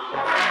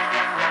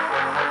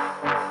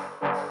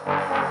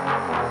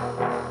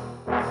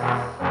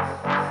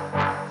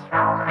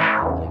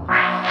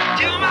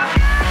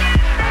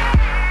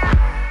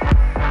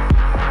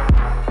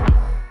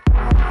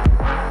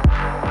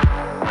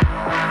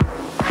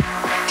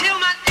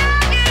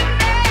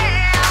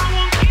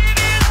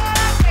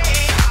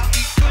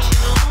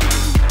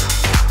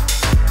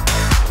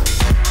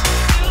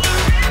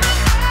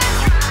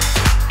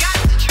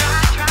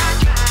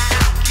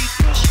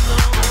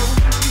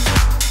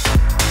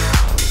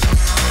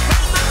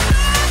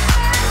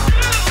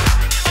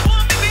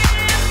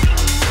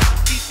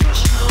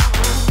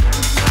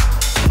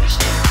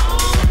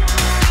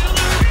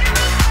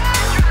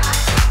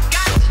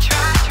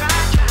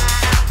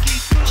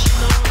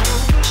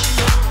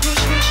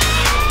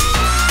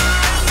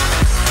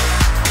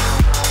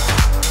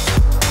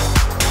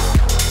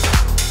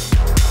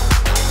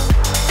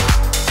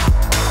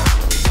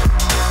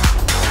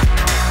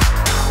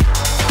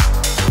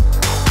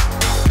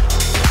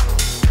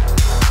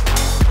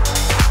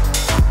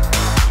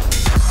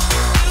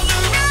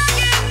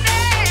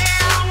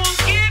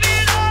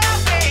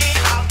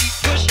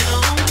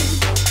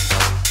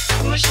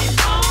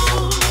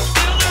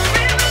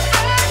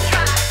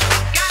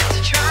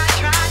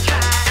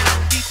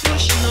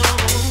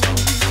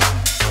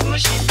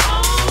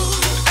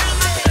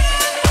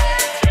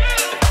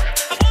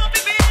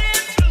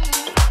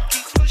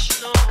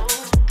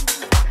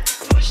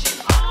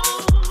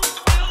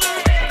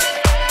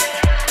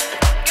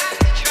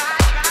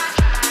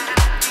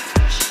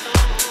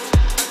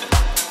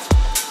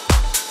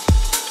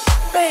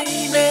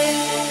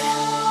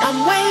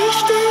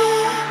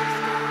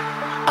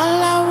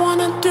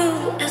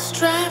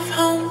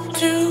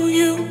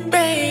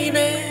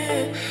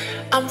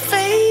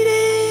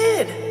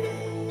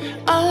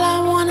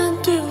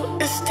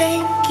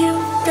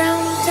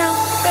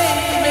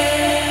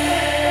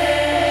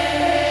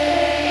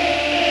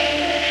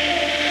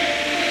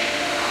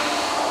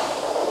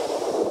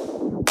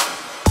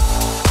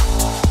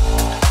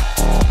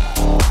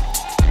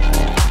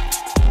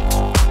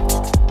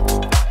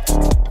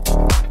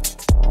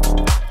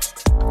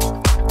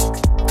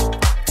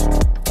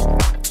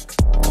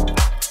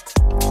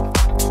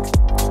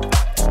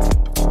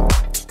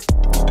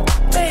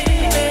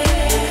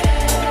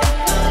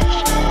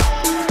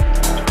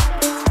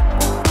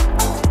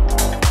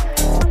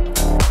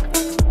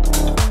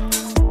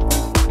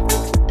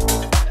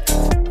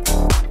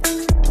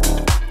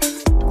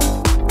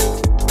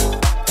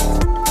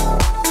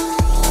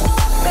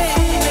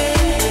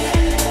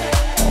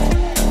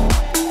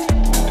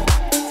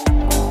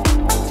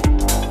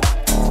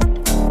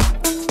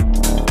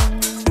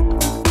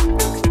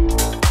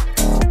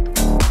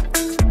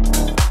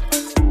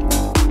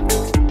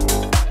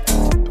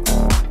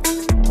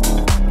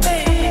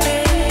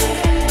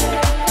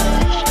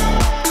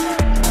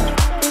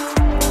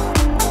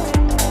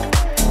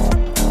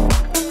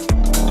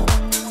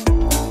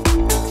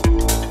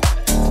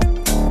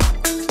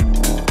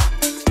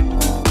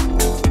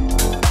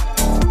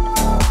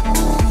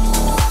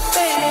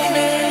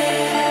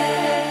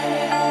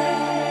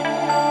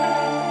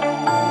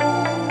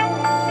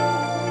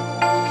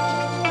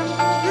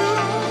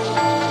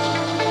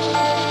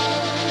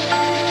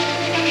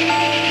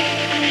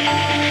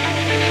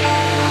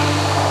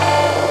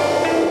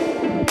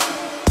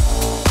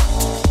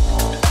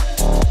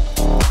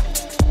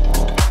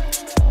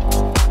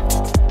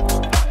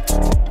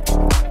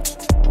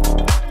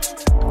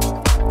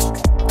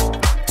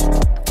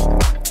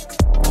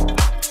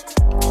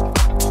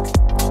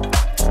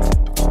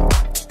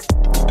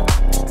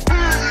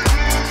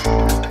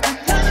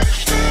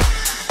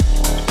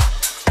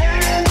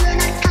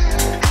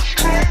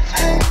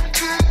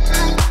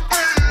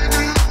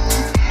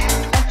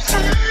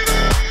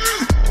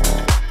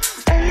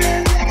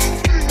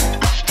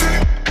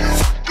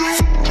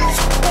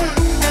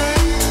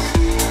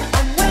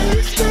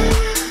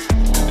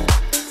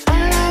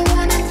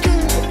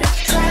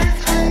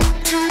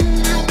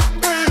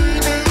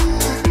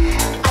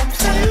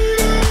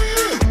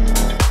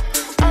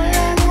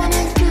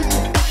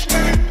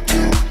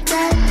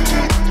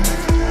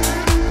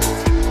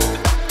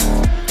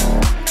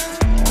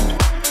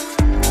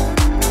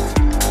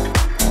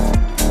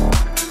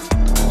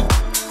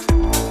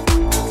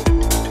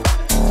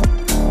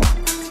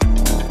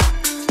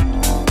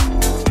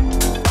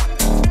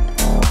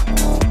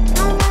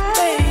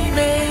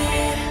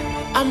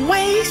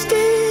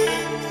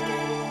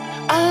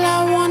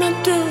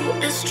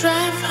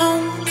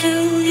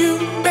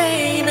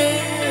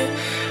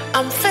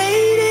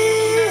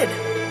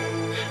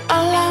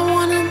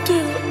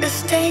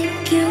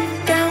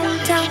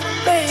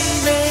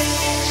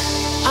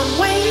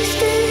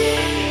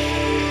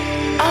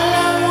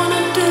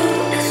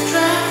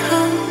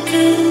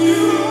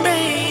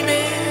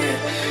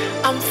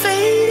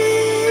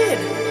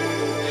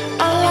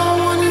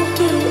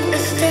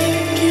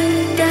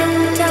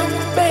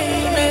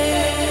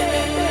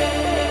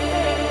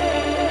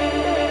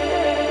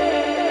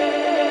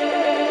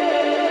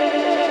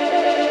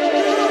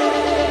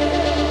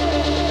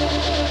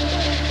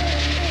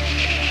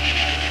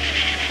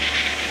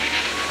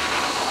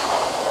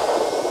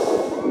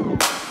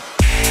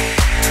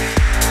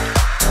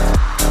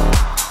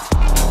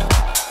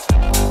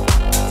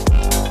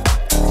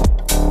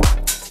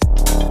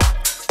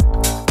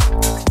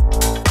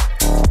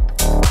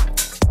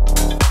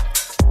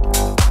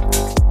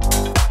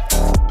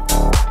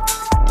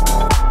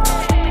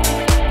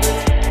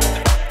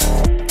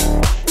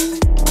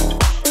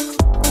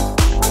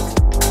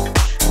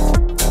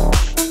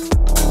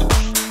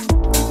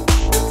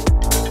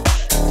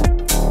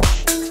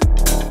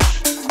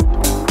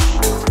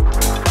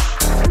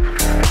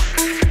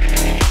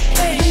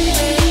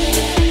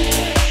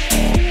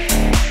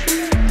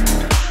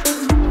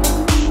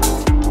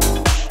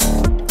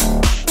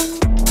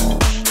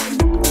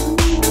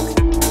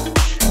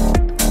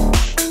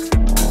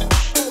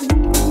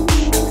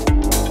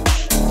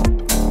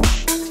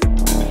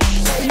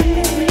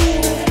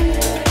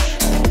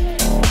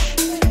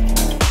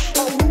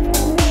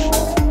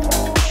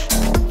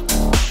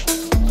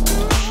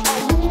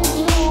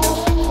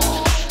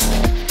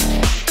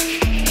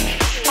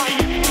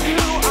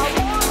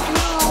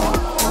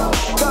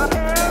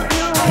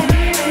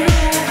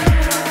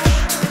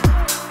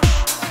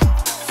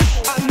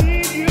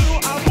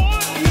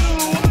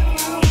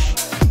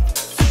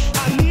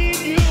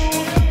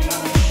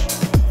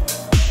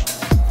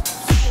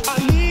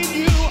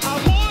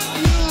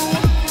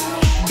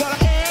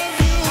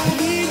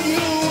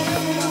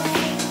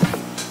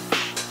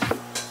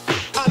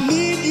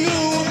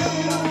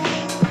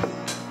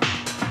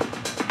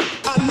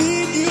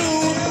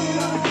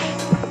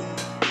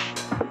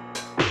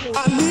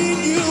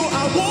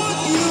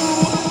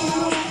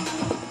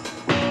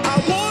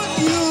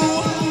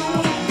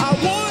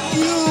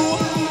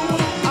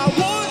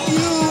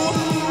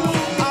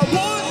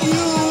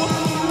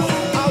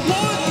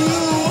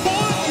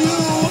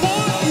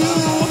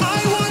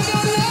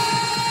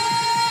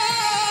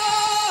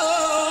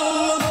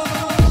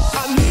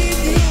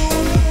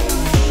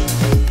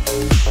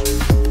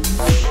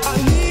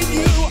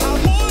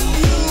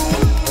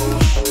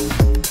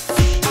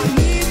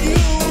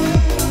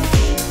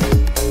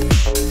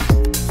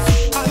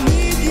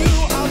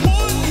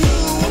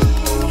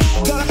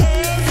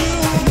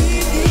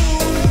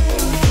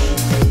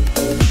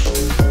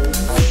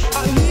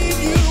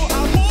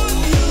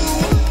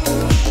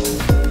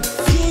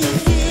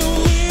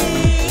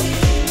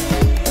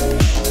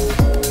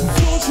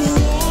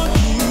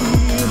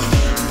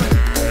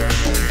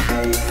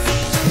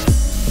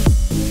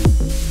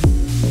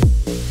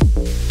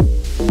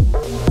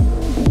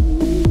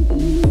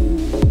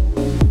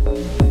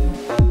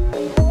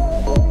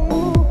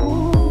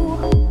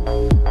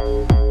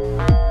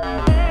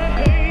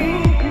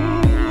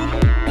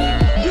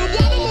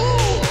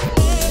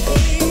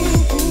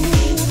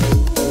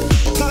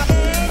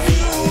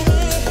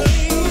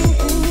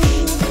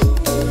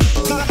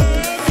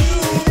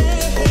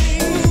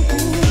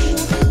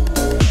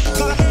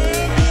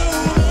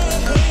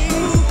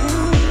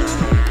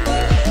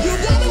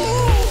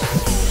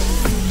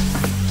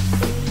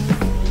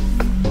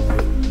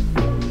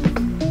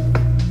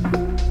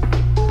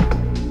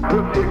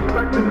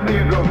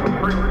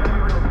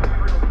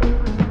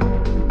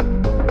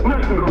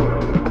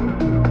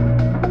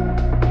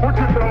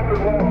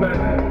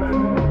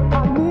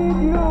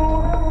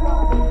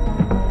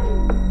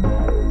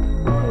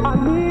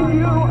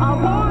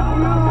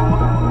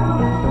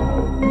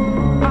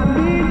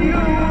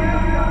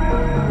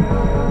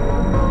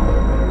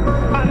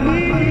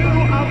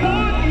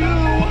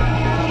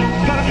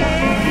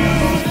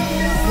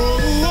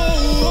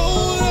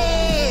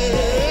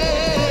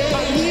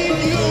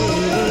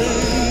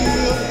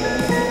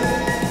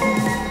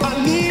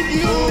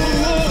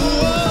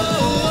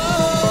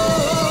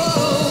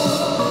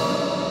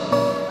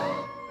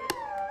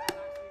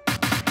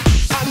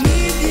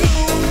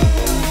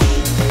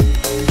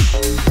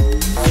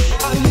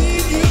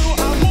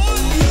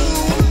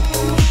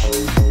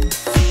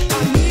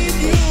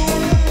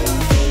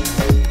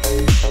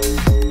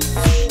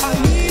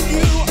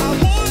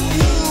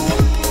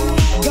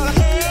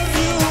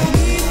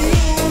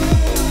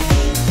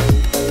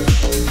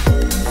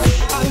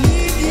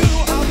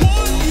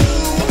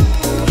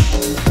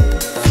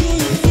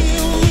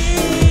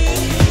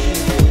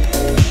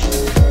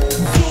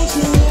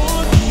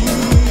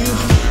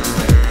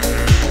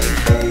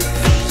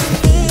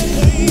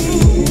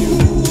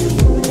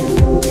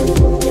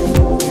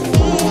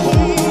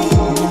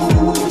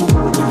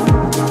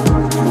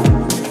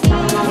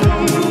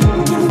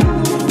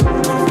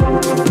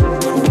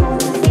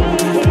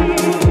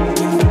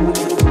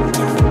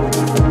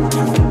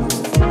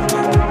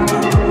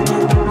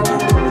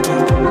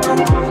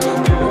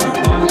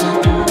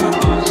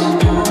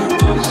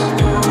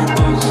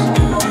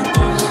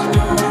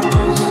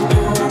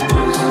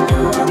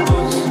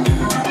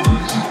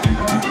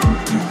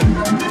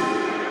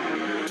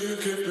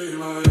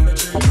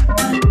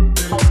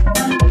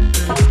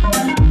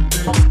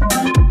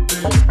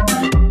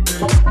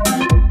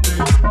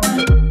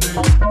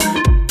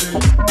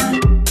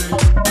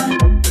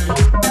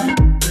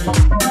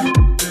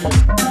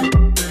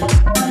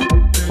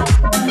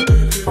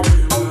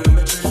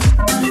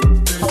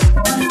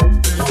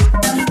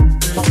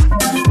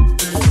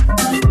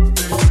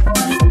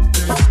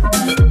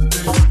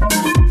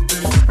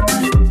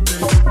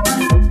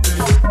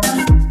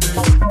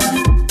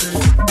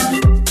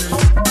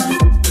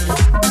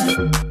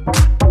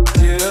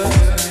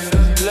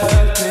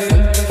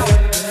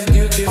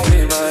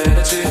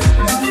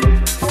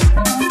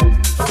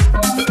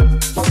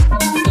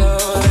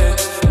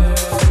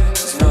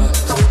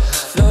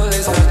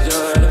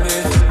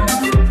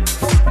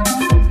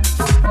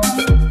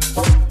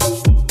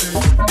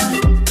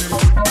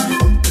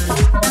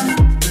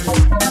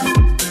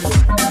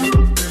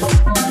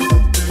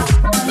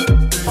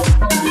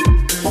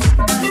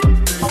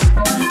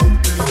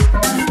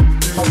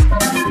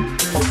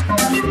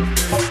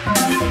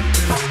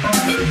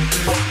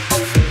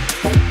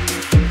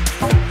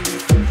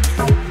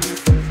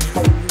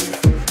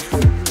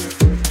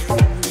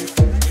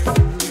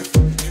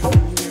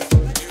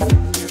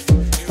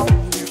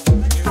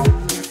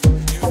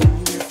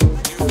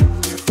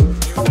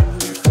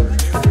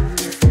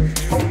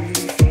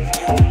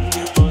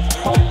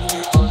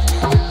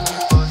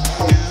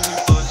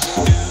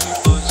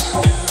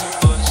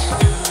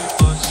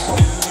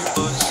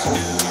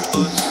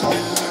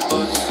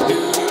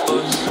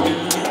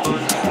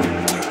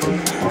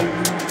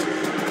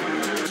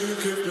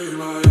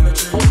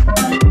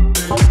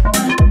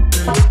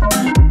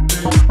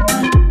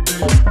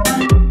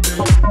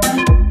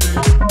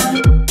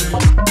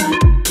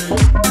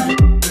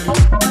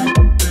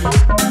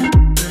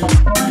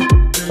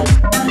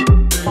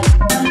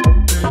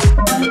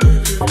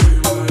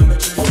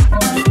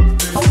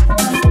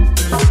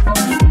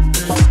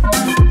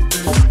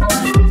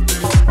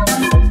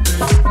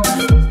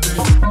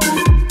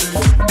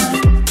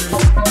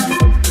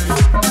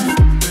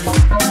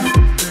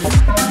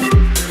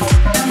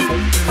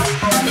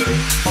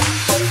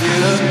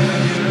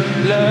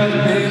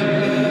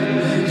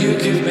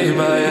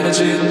 my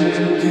energy.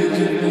 You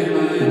give me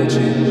my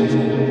energy.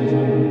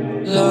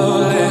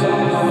 Lonely,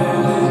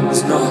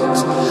 it's not.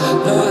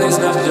 Lonely's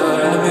not your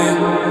enemy.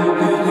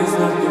 Lonely's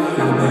not your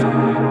enemy.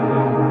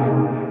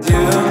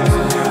 You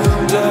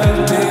love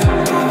me.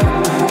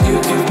 You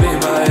give me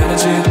my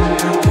energy.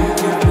 You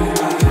give me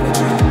my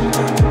energy.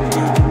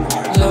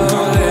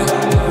 Lonely,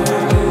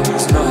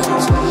 it's not.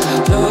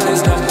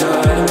 Lonely's not your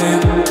enemy.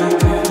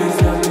 Lonely's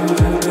not your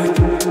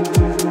enemy.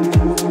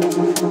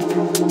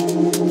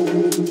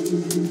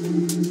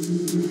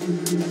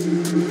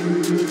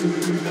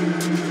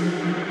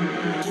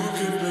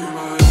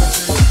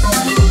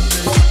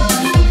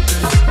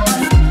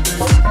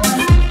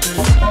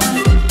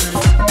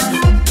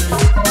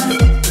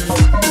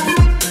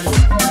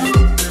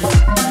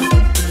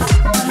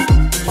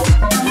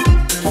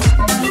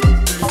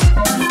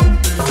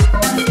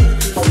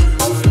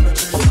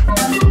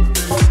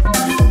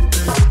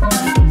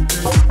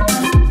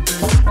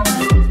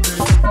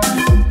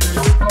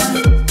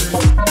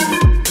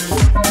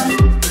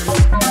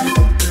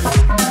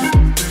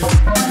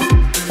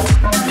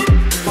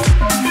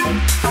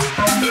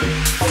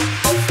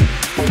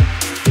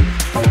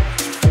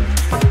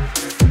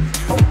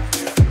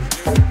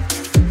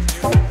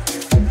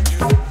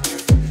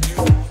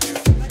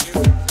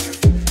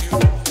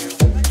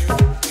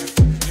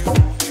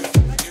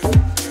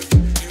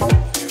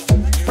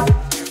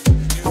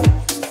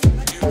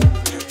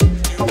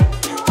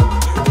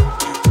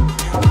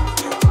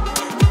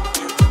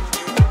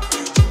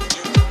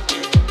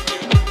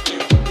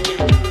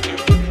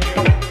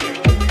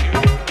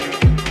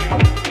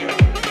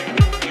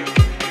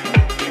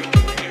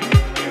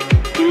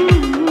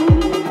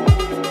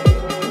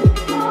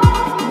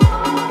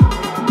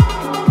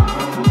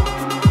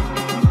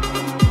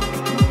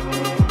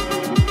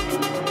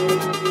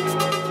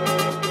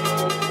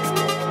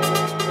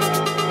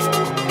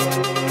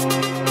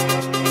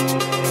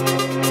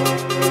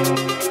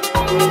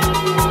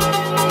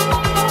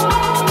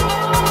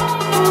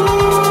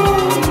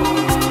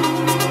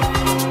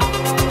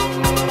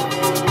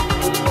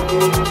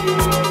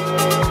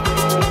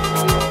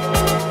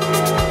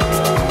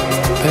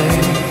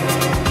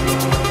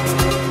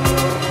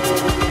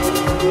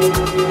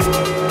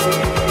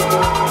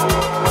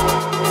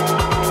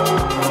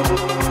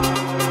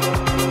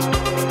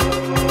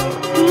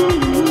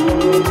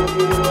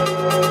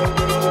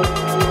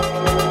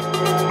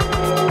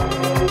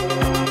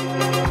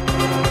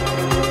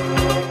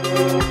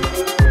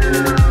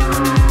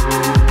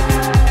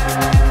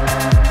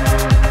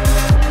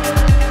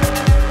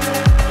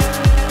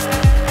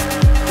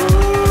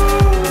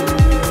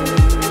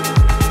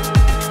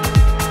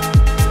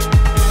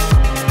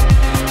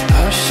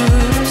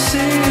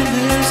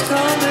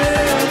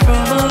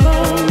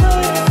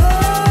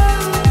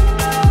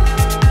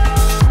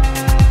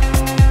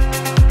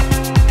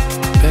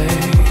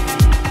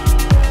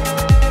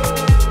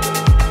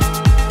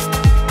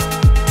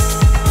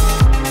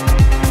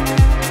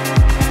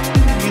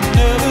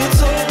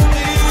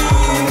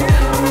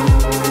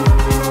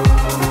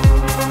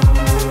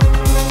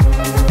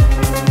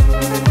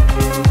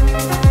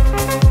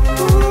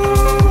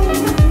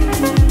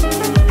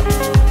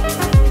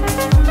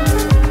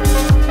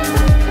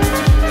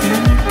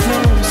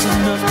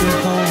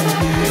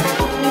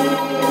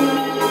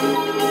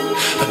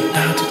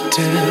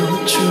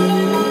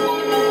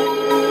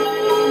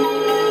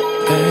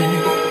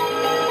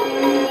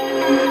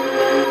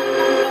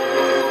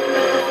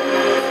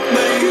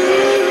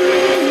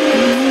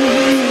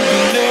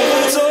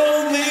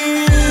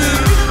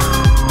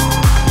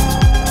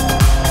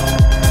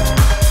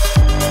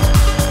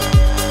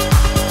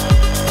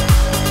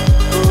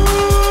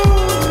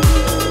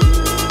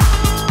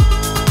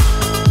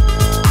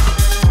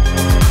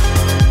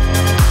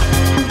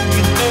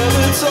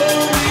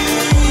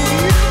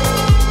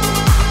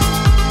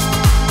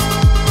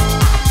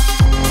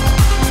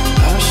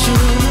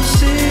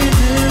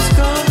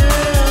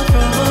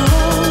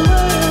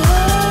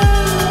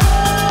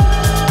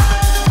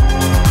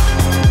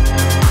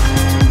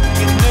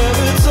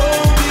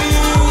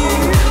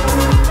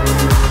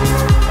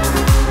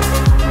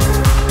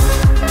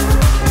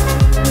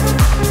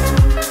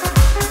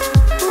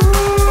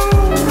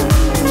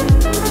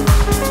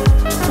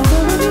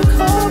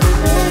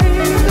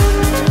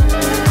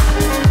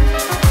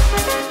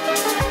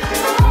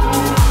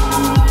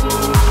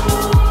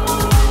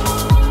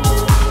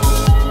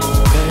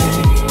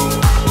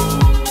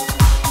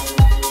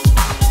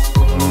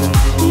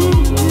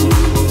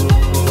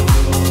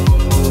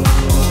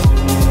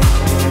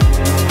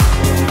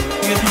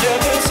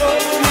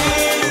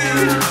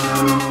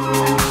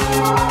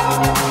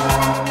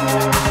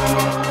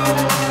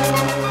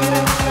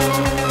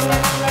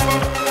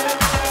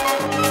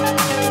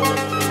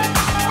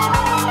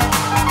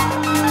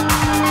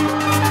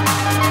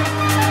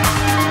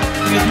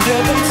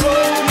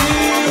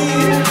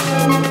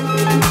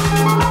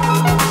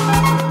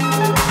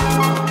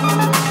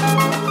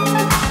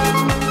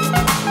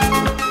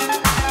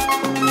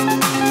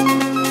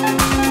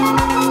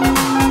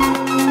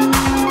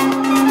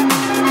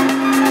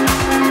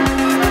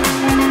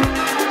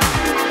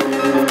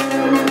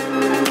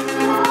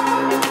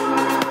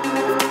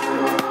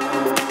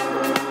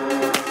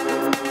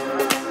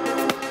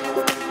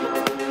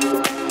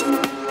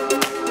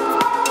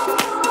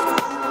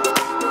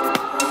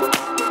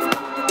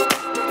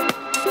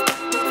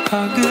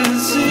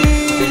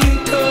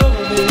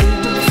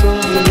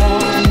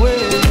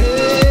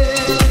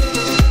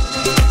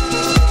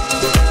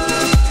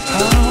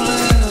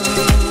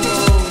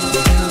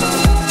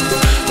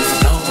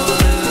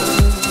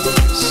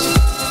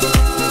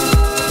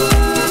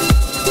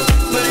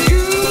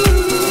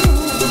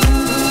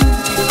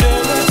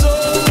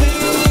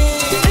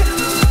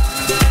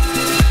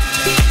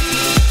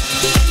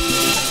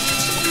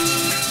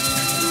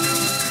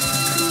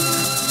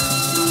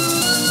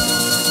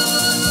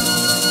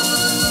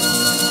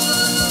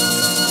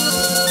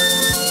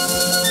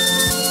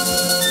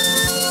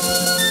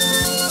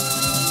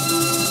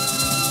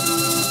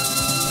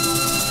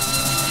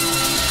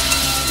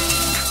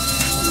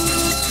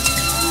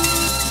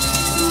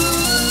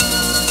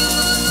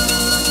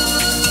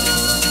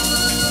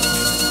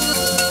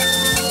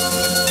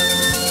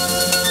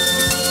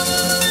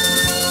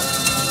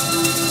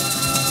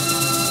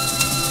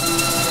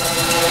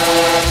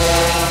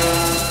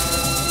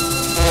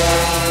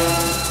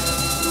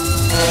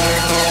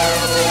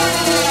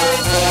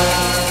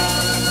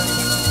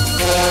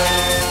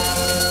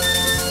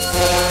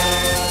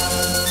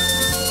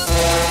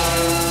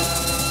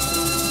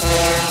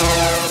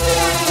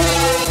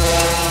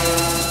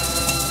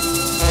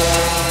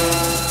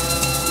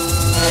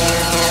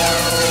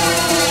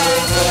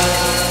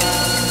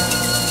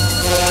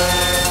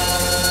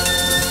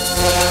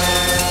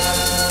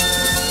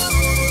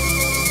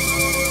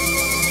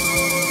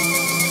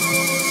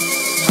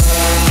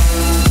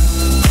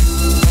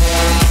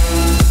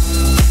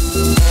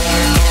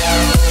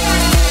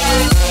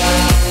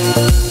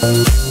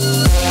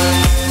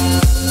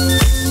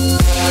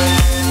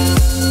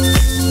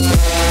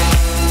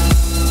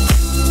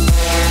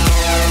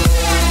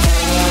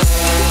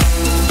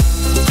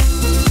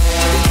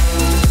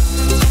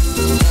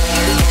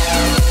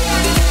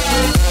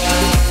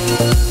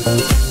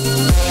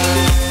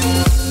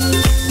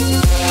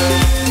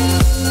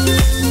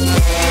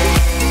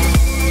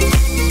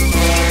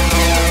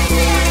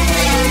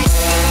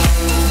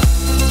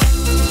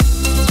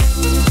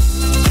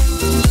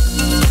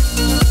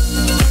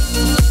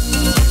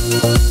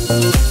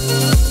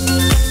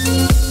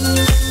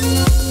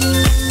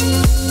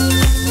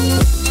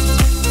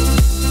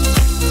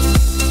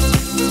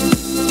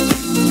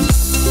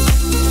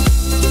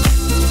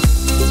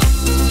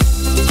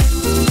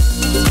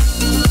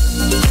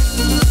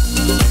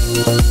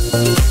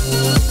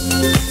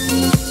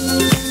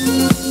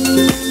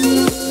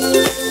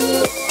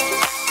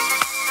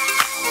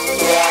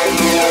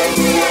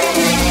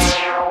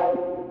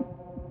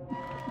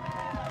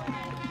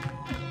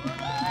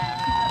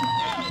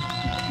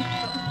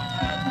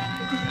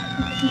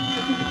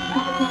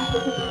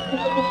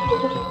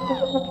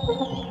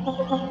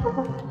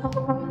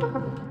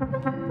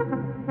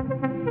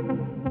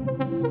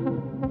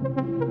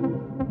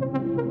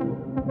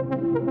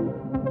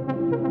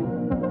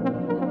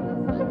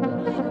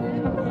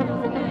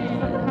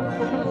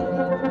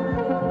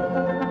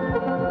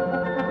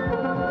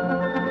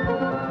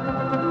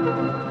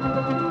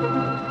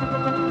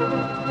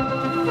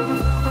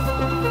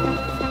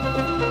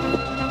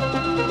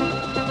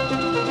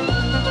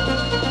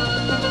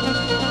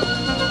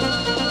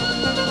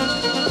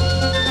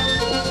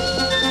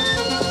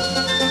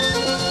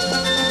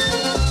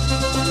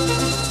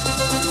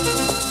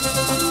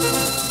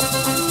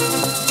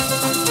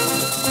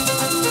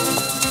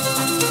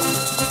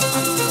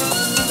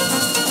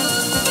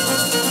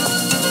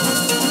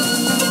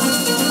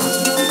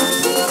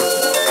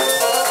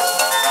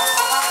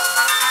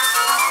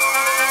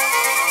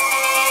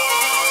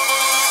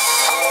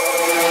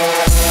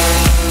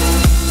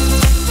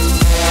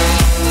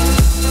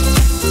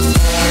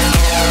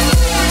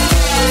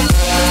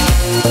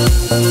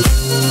 Thank